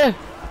 jangan sampak dia.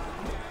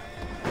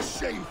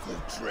 Shameful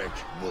trick,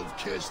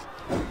 wolf-kissed.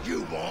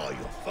 You are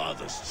your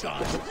father's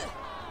child.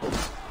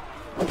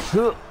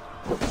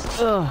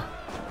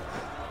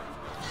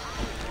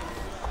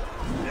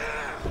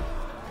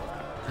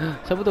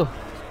 Siapa tu?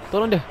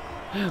 Tolong dia.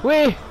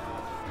 Weh.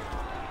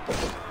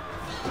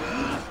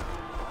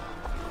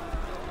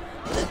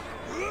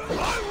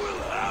 I will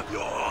have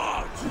your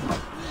heart.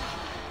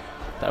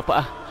 Tak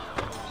dapat ah.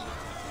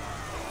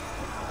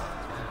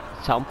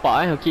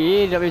 Campak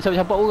okey, dah bisa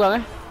campak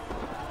orang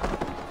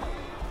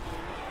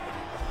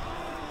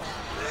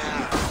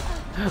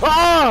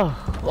Oh!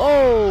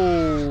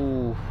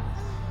 Oh!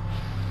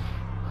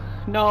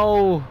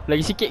 No,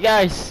 lagi sikit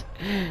guys.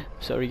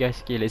 Sorry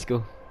guys. Okay, let's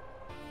go.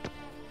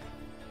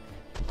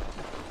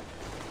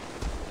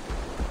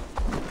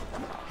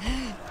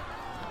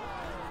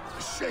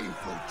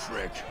 Shameful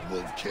trick,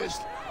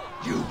 wolf-kissed.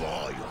 You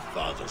are your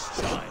father's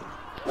child.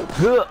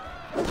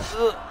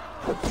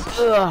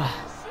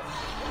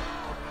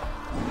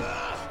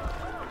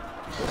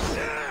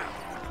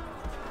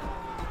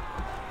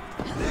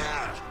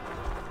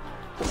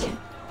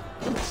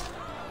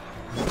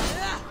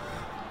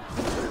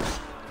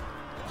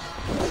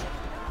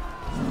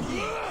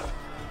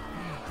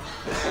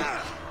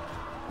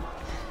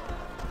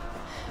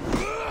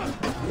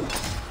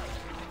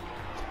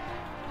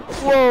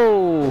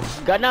 Wow,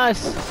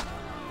 ganas.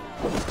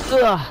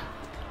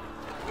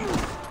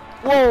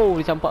 Wow,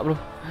 dia campak bro.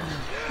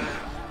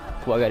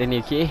 Kuat agak dia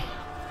ni, okay.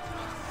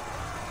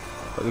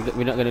 But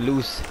we're not gonna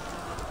lose.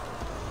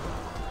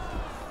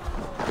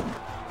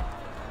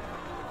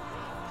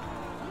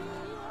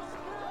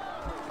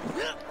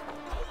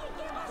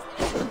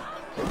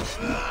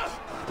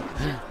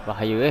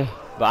 Bahaya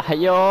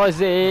bahaya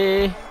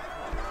Zee.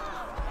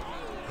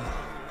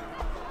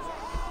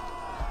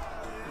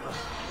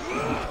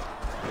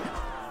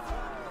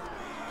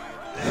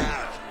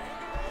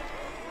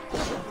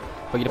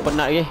 Bagi dia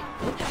penat lagi.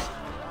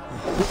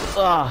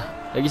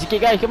 Lagi sikit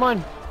guys, come on.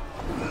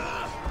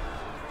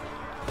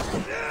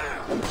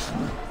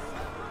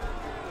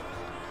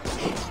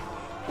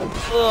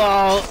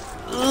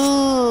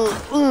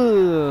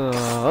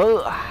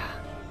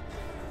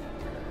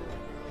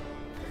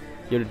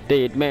 You're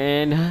dead,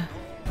 man.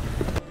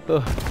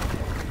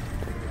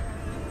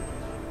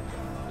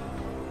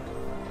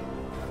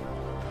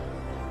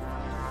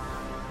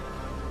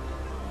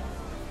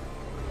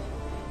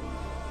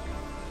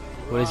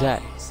 What is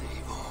that?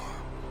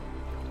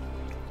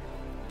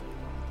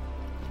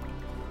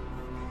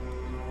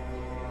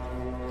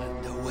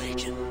 And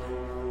awaken.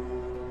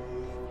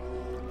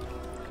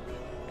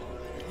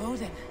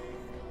 Odin.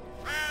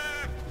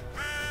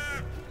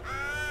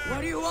 What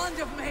do you want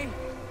of me?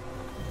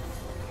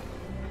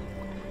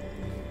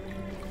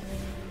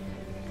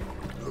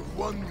 You've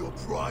won your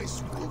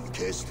prize,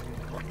 wolf-kissed.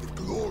 The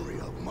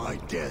glory of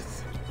my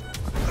death.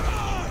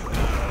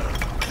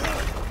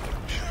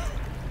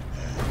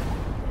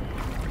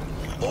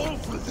 All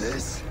for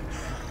this?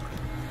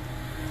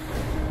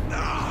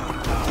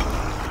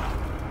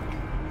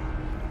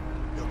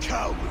 Your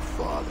coward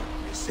father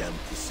is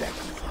empty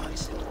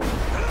sacrifice.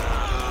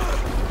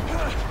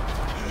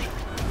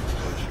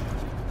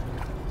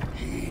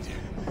 Heed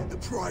the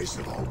price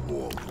of our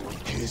war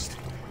kissed.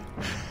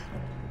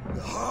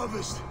 The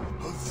harvest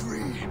of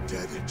 3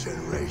 dead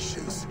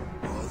generations.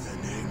 All their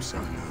names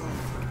are known.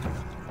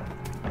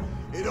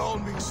 It all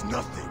means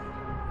nothing.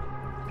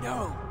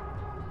 No.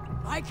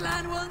 My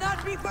clan will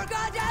not be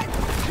forgotten!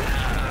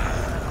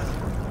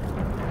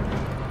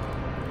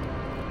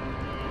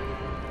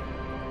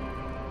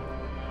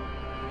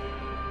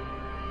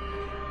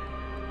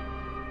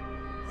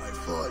 I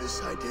fought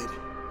as I did,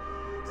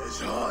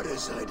 as hard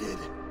as I did,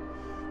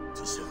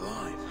 to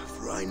survive,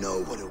 for I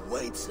know what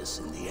awaits us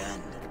in the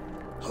end.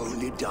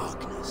 Only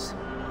darkness.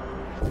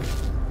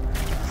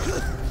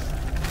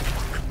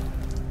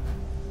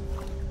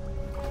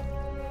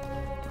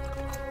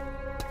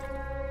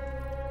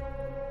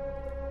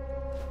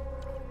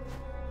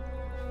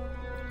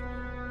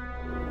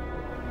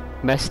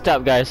 Messed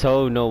up, guys.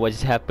 Oh no, what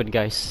just happened,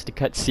 guys? The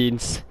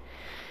cutscenes.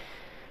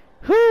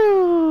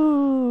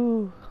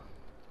 Whoo.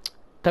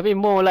 Tapi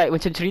more like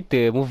macam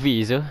cerita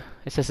movies tu.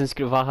 Assassin's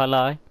Creed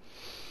Valhalla.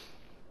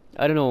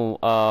 I don't know.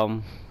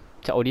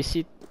 Macam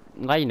Odyssey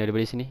lain lah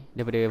daripada sini,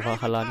 daripada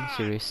Valhalla ni,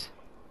 serious.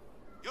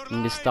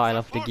 In the style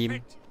of the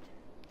game.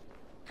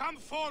 Come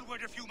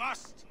forward if you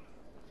must.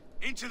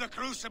 Into the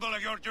crucible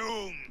of your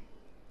doom.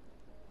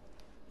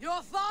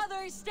 Your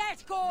father is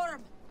dead,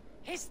 Gorm.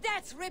 His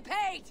debt's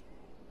repaid.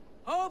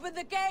 Open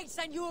the gates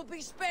and you will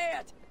be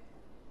spared.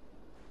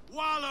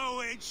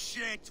 Wallow in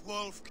shit,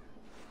 wolf.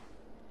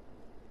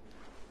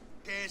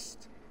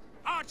 Guest.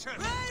 Archer,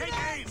 take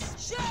aim.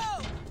 Show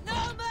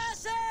no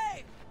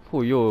mercy. Oh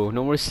yo,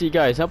 no mercy,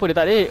 guys. Apa dia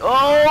tak ada?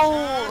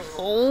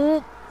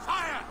 Oh.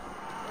 Fire.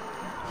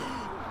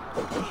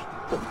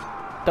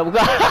 Tak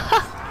buka.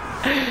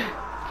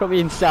 From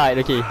inside,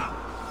 okay.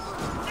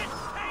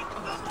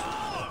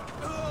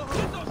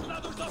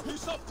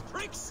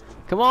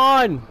 Come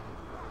on.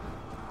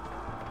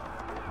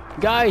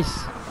 Guys.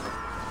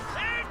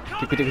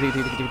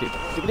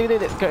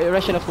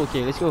 Russian of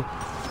okay, let's go.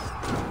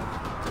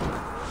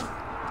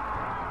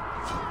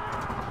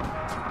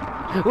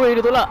 Woi,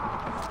 dia tolak.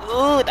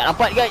 Tak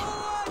dapat, guys.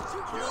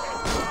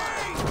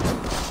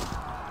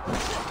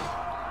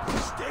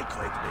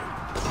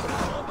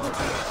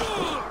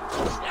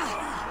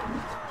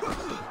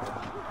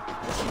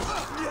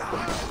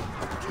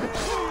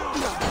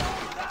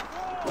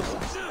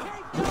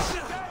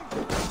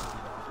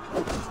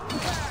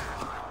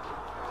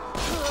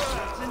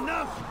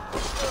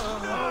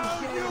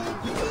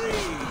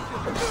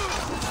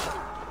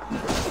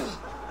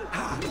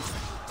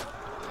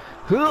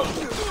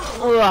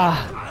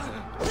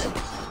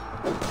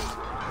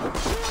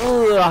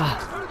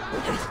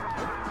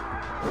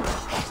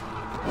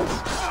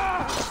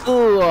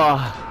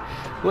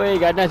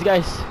 Wait, ganas,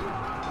 guys.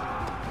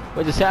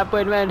 What just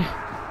happened, man?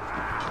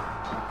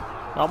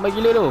 Ramai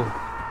gila tu.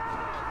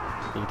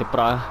 Kita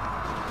perang.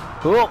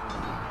 Oh.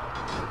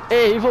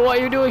 Hey, Ifo, what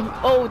are you doing?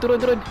 Oh,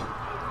 turun.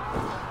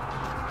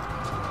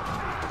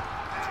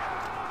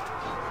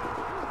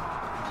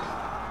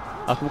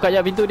 Aku buka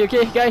je pintu dia,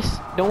 okay,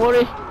 guys? Don't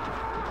worry.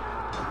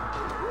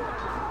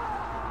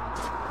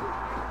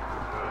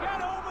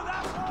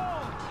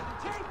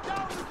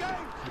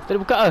 Tadi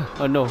buka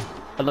oh no.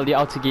 Unlock the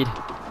outer gate.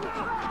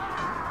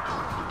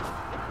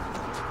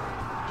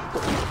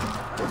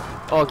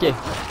 Oh, okay.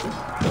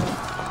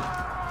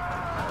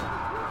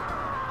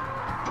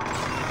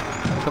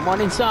 Come on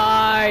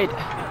inside.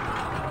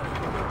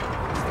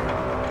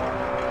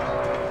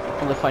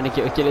 I'm gonna find a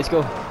gate. Okay, let's go.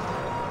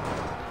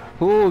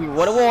 Ooh,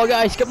 what a war,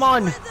 guys! Come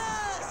on.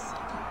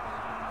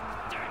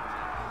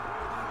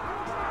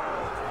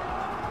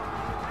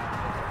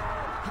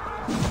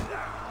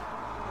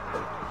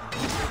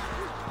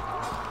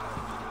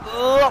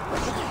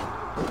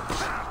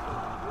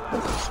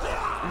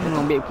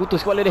 Ambil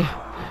putus kepala dia.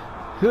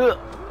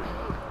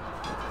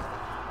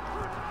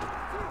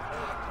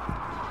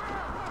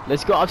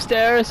 Let's go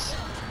upstairs.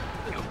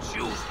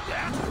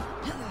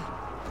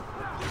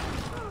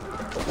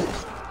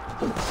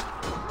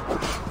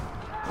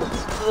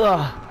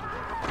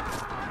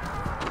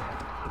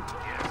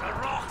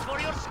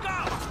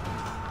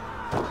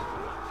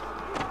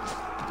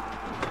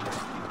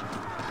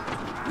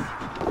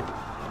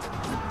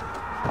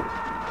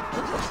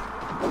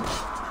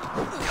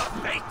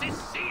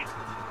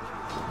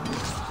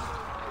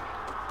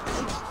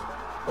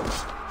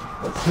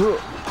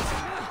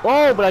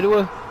 Oh, belah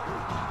dua.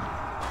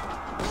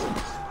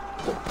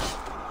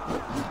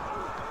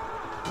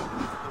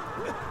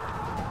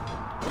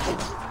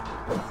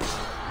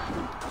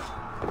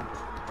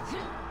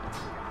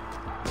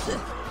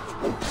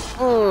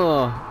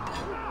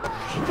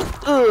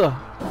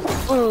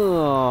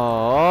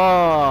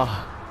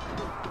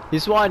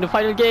 This one, the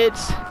final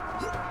gates.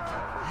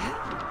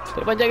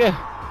 Tak panjang ke?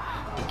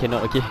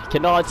 Cannot, okay.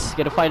 Cannot.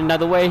 Gotta find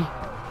another way.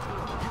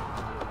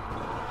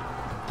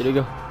 There we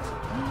go.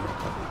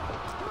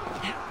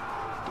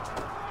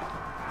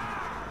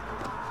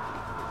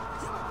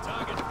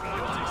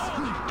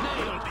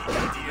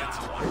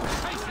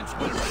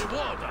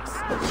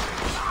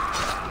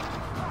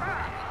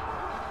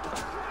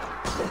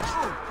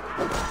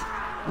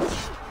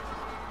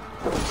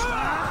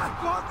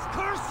 gods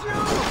curse you!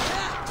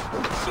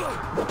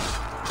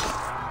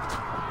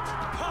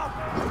 Come,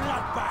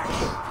 bloodbag!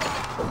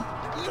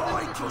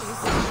 Going to go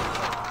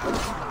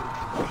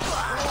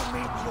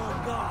meet your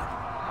god.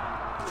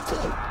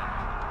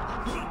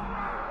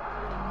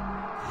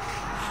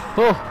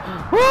 Oh,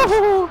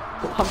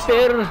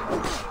 hampir.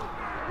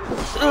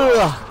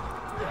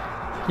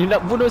 You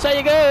nak bunuh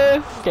saya ke?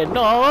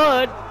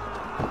 Cannot.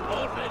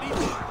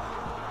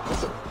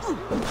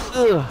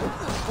 You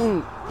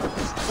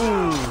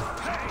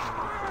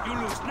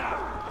lose now.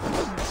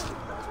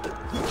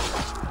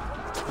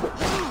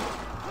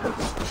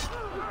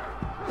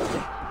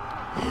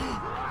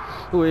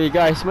 Woi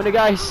guys, mana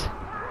guys?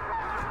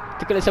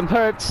 Kita kena some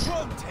herbs.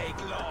 Won't take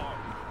long.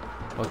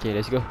 Okay,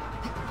 let's go.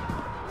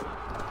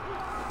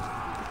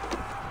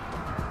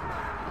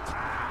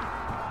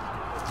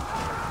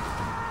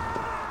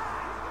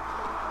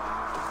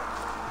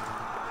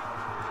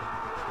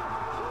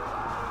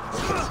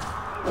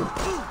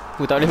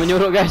 Tak boleh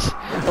menyorok guys.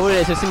 Apa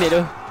boleh sesenit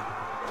tu.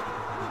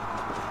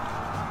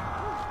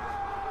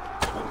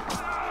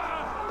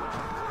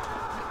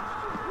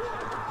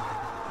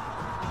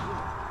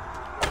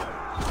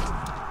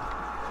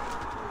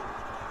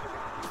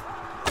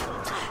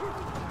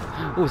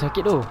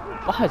 Sakit tu.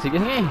 Pahal sikit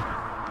ni.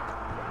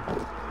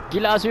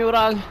 Gila semua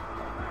orang.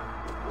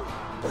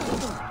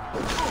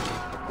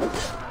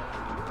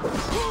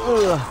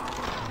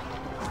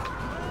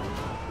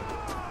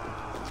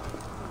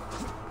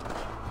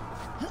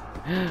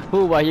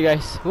 Bahaya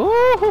guys.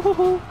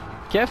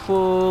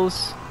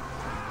 Carefuls.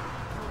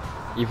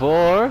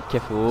 Ivor,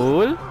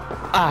 careful.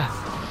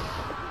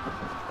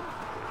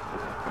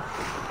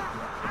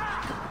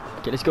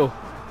 Okay, let's go.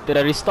 Kita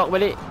dah restock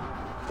balik.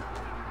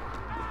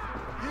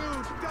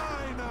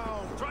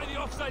 Try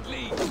the offside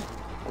lead.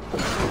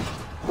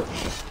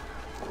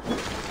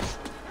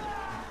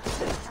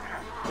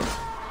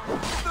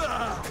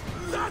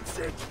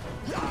 That's it.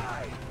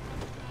 Die.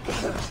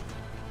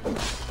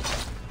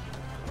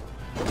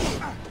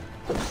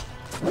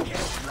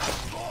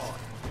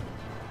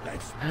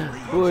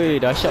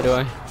 Woi, dahsyat dia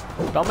orang.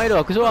 Ramai tu,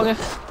 aku seorang je.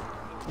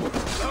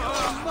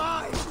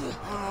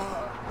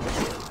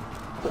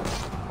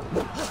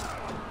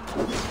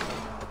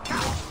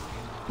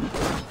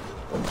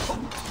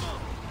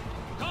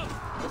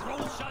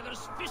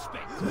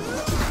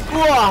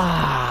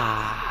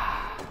 Wah.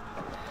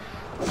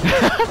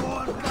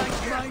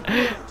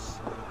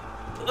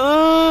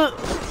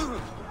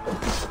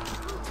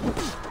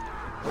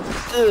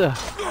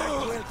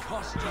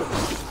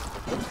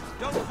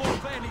 Don't fall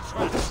for any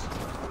traps.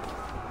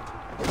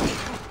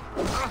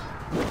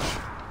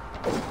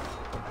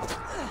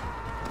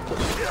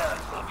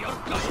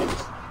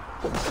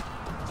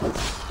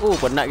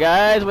 Penat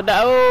guys,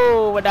 penat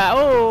penat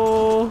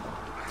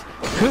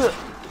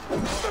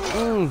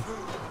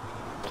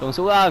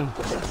Sorang-sorang.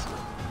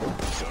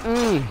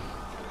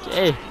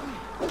 Okay.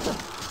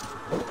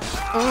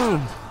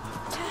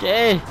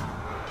 Okay.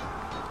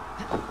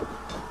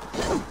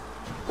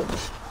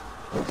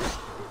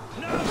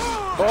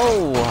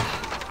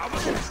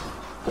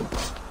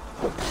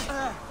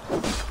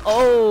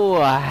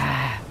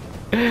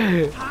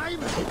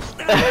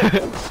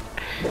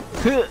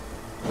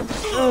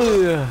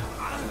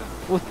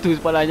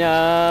 Putus kepalanya.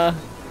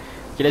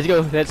 Okay, let's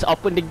go. Let's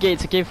open the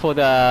gates, okay, for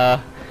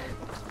the...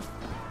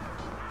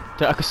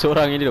 Tak, aku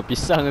seorang ini tu,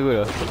 pisang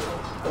aku tu.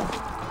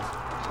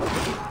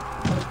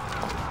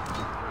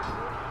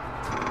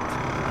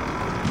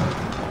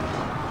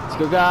 Let's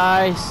go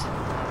guys.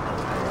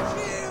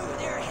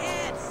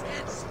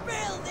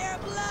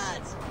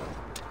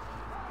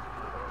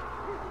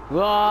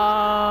 Wah.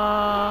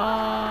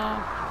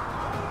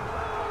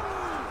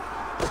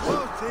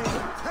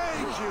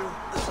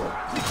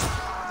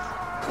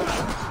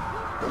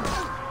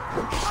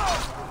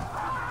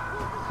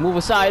 Move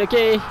aside,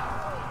 okay.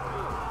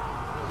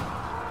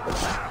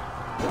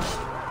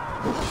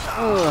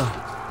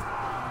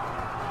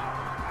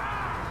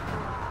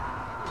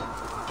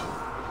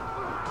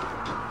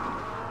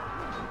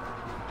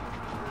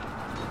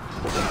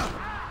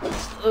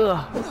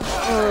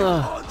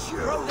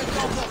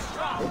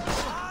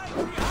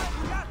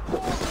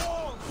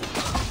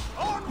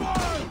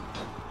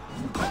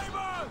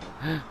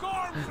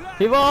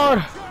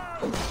 Ivor!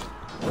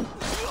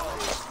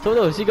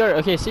 Tuh, Sigurd.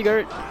 Okay,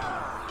 Sigurd.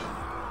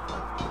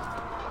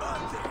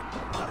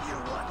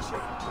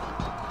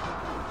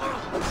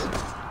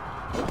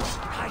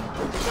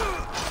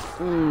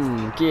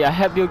 Okay, I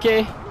help you,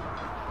 okay?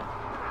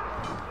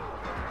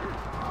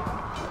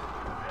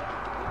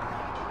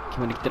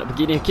 Gimana kita nak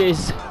pergi ni,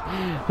 guys?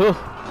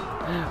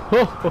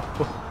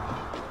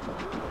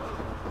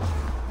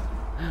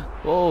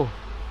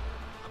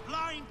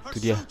 Tu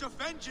dia.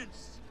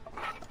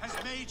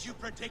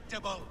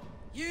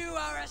 You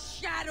are a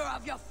shadow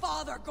of your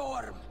father,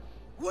 Gorm.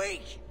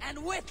 Weak and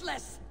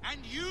witless.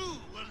 And you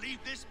will leave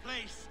this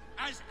place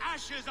as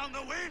ashes on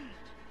the wind.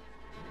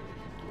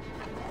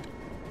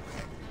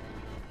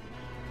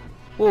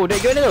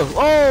 That girl tu.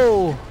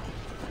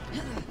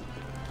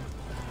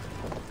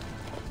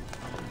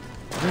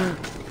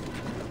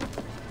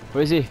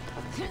 Where is he?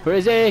 Where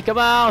is he? Come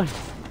on!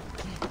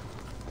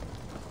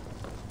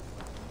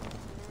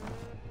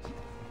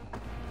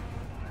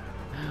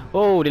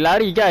 Oh, dia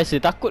lari guys.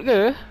 Dia takut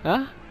ke?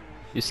 Huh?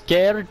 You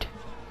scared?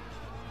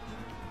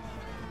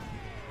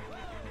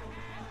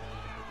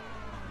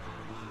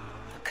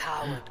 The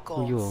coward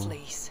Gaul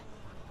flees.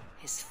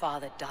 His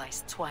father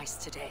dies twice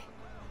today.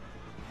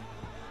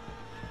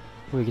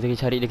 Woi, kita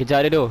pergi cari dia,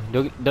 kejar dia tu.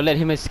 Don't let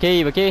him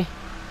escape, okay?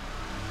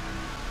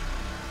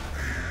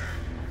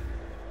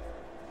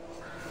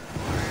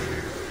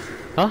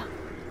 Huh?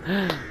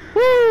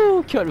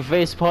 Woo! Cute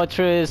face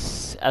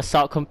fortress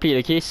assault complete,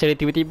 okay? Secara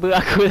tiba-tiba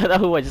aku tak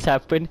tahu what just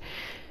happened.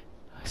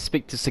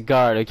 Speak to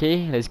Sigurd,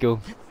 okay? Let's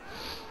go.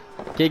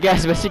 Okay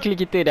guys, basically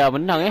kita dah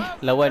menang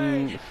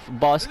lawan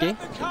boss, okay?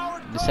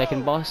 The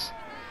second boss,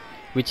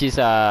 which is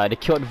the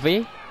Cute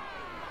V,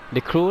 the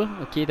cruel,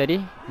 okay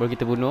tadi baru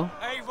kita bunuh.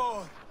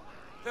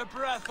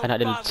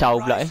 Anak dia caw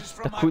pula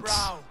takut.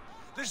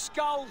 The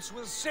scouts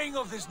will sing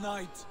of this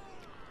night.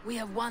 We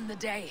have won the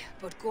day,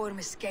 but Gorm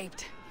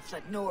escaped. He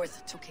fled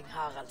north to King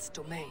Harald's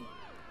domain.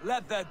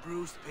 Let that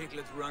bruised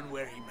piglet run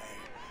where he may.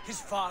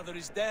 His father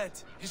is dead.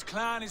 His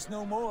clan is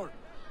no more.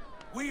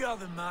 We are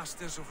the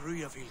masters of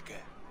Ryavillke.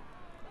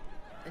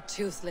 The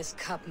toothless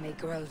cub may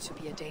grow to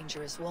be a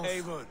dangerous wolf.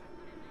 Eivor,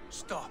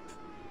 stop.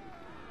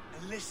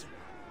 And listen.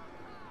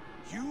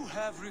 You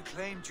have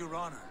reclaimed your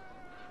honor.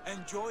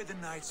 Enjoy the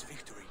night's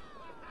victory.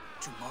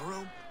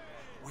 Tomorrow,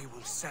 we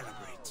will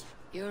celebrate.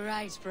 You're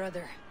right,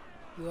 brother.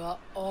 You are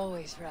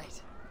always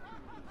right.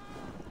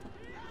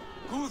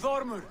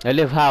 I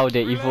love how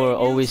the Eivor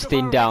always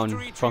staying down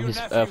from his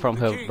from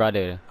her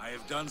brother. I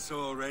have done so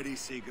already,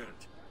 Sigurd.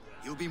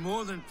 You'll be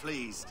more than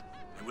pleased,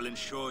 and will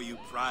ensure you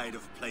pride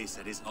of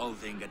place at his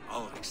Althing at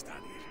Ulrichstadir.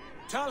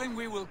 Tell him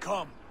we will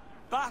come,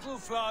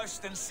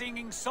 battle-flushed and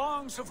singing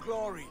songs of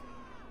glory.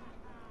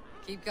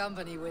 Keep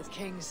company with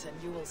kings, and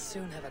you will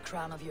soon have a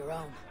crown of your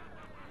own.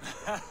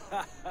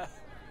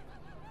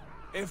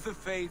 If the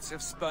fates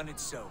have spun it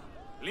so,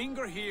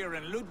 linger here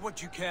and loot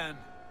what you can.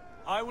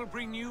 I will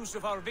bring news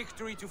of our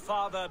victory to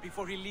father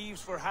before he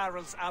leaves for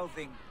Harald's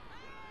Althing.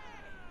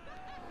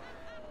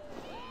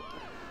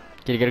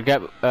 Okay,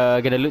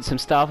 gonna loot some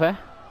stuff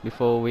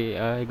before we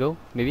go,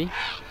 maybe.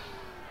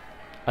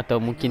 Atau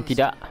mungkin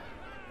tidak.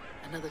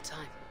 Another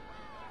time.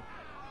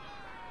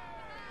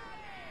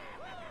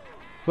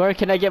 Where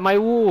can I get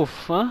my wolf?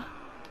 Huh?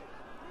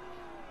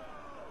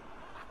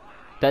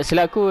 Tak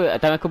silap aku,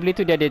 time aku beli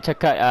tu dia ada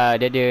cakap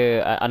dia ada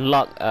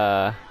unlock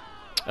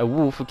a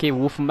wolf, okay,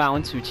 wolf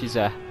mount, which is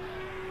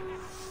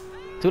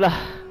itulah,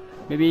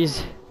 maybe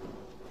is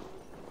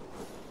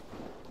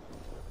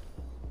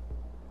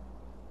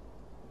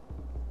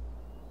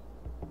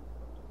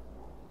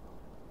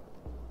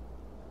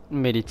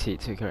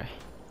meditate, okay.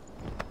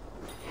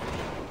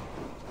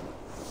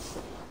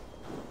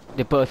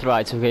 The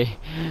birthrights, okay.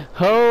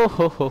 Ho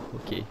ho ho,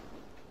 okay.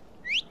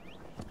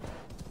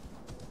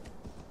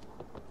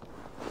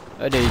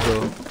 There you go.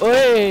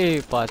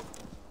 Oi,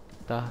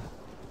 patah.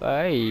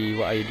 Hey,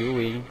 what are you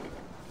doing?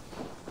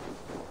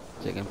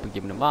 Jangan pergi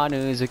mana-mana,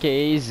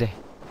 okay? Okay,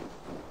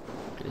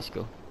 let's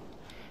go.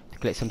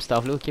 Collect some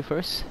stuff dulu, okay,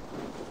 first.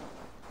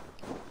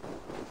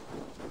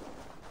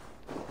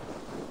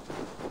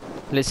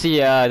 Let's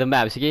see the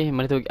maps, okay?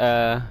 Mana tu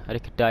ada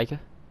kedai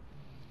ke?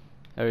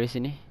 Area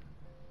sini.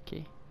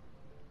 Okay.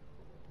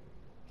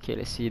 Okay,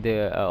 let's see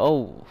the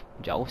oh,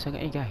 jauh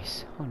sangat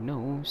guys. Oh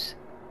no.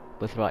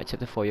 Birthright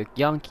chapter 4. Your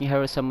young King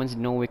Harald summons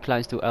Norway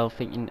clans to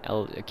Elfing in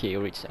okay,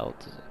 reach out.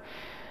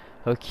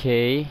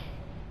 Okay.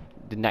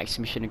 The next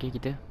mission, okay,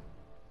 kita.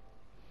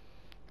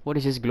 What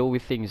is this glowy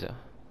things?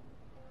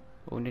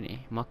 Oh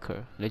ni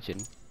marker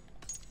legend.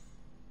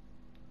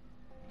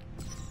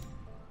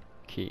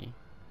 Okay.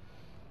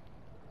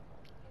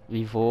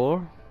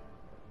 Eivor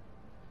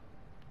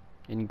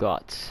in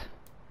gods.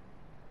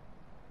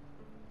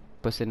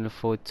 Personal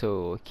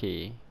photo,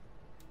 okay.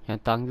 Yang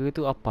tangga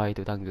tu apa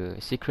itu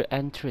tangga? Secret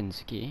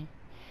entrance, okay.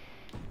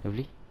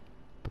 Lovely.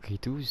 Pakai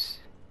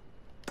tools.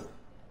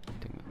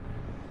 Tengok.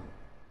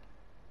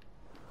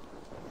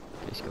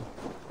 Let's go.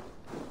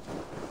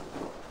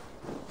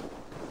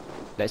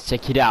 Let's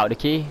check it out,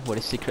 okay. What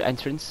is secret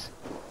entrance?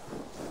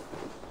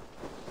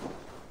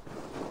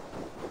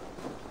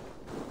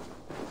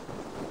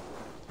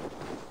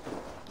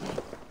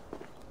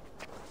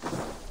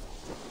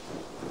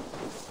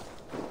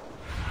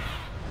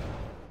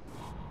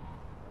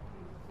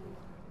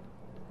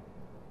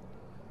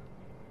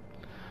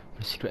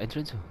 Secret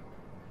entrance?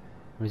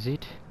 Where is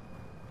it?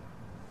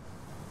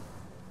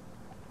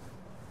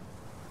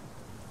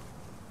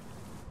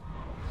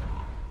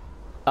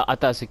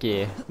 Atas,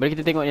 okay. Mari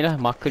kita tengok ni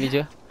lah, marker ni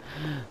je.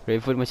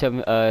 Raven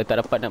macam tak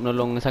dapat nak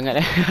menolong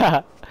sangat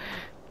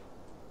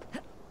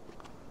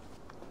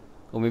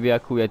Oh, maybe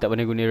aku yang tak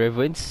pandai guna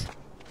Ravens.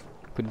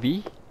 Could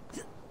be.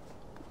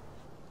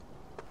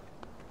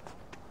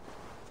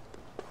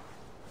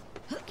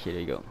 Okay,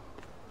 there you go.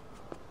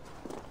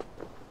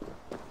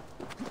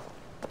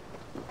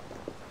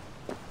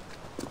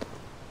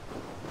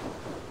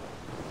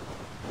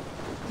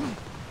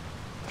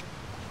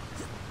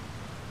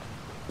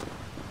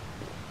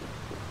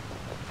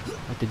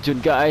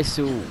 terjun guys.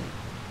 So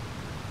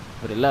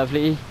very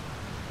lovely.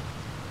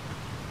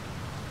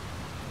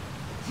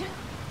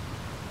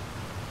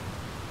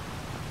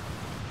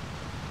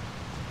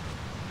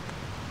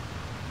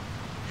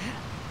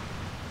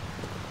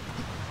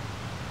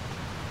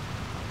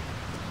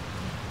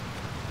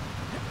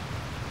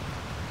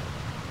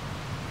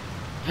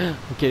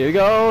 Okay, there we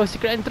go.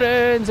 Secret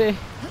entrance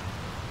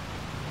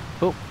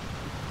Oh.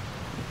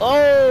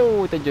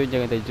 Oh, terjun,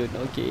 jangan terjun.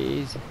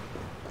 Okay.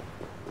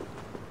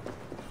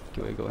 Okay,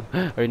 where we go?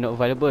 Are not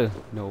available?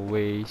 No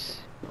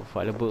ways. No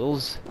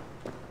availables.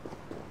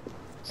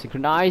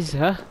 Synchronize,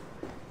 huh?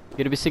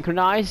 Gonna be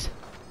synchronized?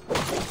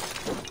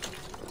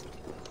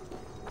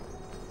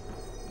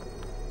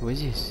 What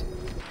is this?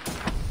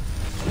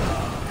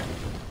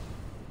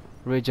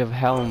 Rage of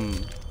Helm.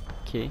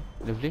 Okay,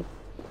 lovely.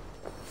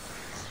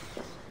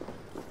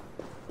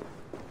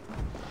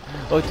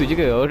 Oh tu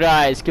juga.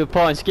 Alright, skill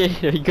points. Okay,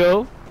 there we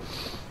go.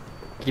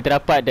 Kita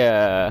dapat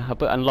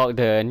the unlock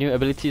the new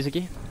abilities.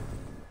 Okay,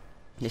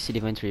 let's see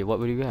the inventory.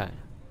 What do we got?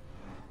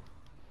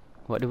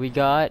 What do we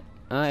got?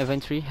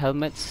 Inventory,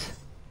 helmets.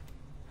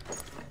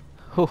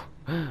 Oh,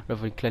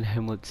 Reverend Clan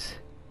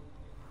helmets.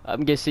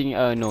 I'm guessing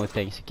no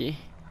thanks. Okay,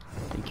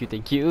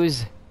 thank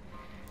yous.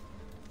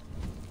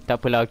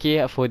 Tak apalah. Okay,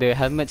 for the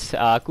helmets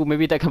aku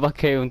maybe takkan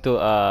pakai untuk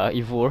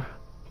Evor.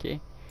 Okay,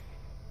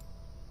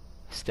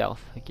 stealth.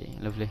 Okay,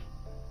 lovely.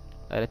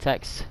 Light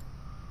attacks.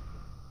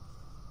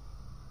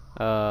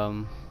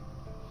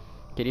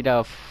 Okay, ni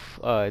dah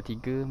 3,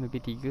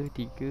 maybe 3,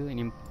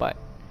 ni 4.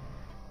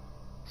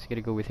 So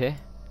gotta go with here.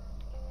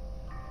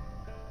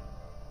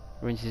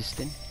 Range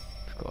resistant,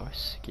 of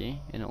course.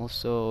 Okay, and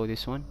also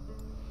this one.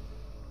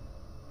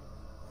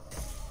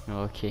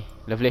 Okay,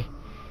 lovely.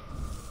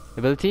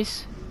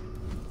 Abilities.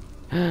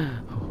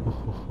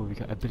 Oh, we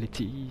got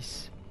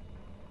abilities.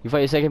 You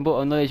find your second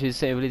book of knowledge with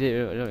the same ability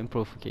to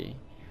improve. Okay.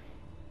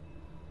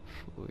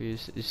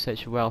 Use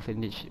such wealth in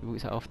which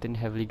books are often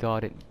heavily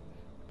guarded.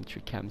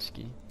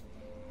 Trikamski.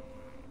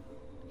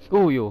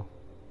 Oh yo.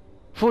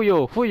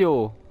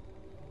 Fuyo.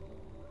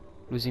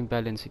 Losing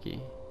balance.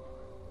 Okay.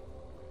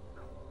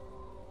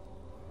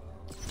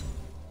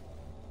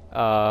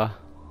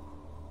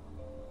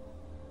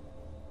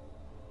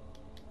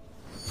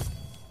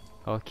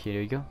 Okay,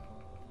 there we go.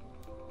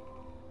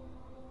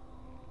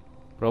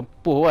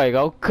 Rempuh wai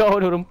kau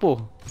dah rempuh.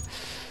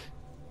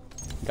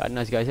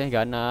 Ganas guys,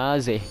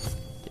 ganas. Okay,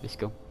 let's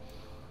go.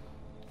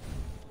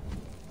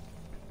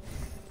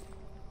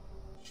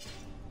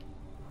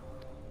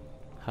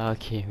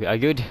 Okay, we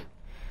are good.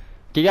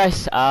 Okay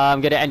guys,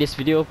 I'm gonna end this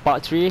video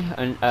part 3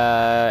 and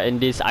in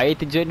this air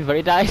terjun,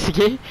 very nice.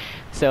 Okay,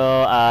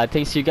 so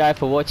thanks you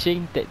guys for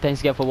watching.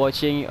 Thanks guys for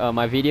watching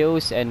my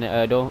videos, and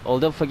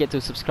don't forget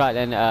to subscribe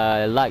and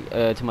like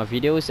to my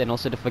videos, and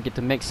also don't forget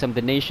to make some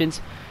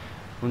donations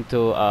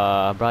untuk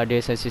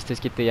brothers and sisters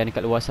kita yang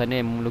dekat luar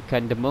sana yang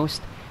memerlukan the most.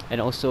 And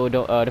also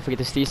don't forget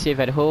to stay safe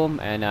at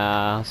home, and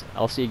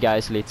I'll see you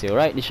guys later,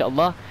 alright,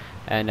 inshallah,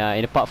 and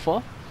in the part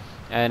 4.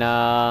 And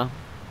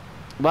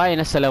bye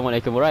and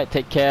assalamualaikum. Alright,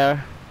 take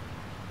care.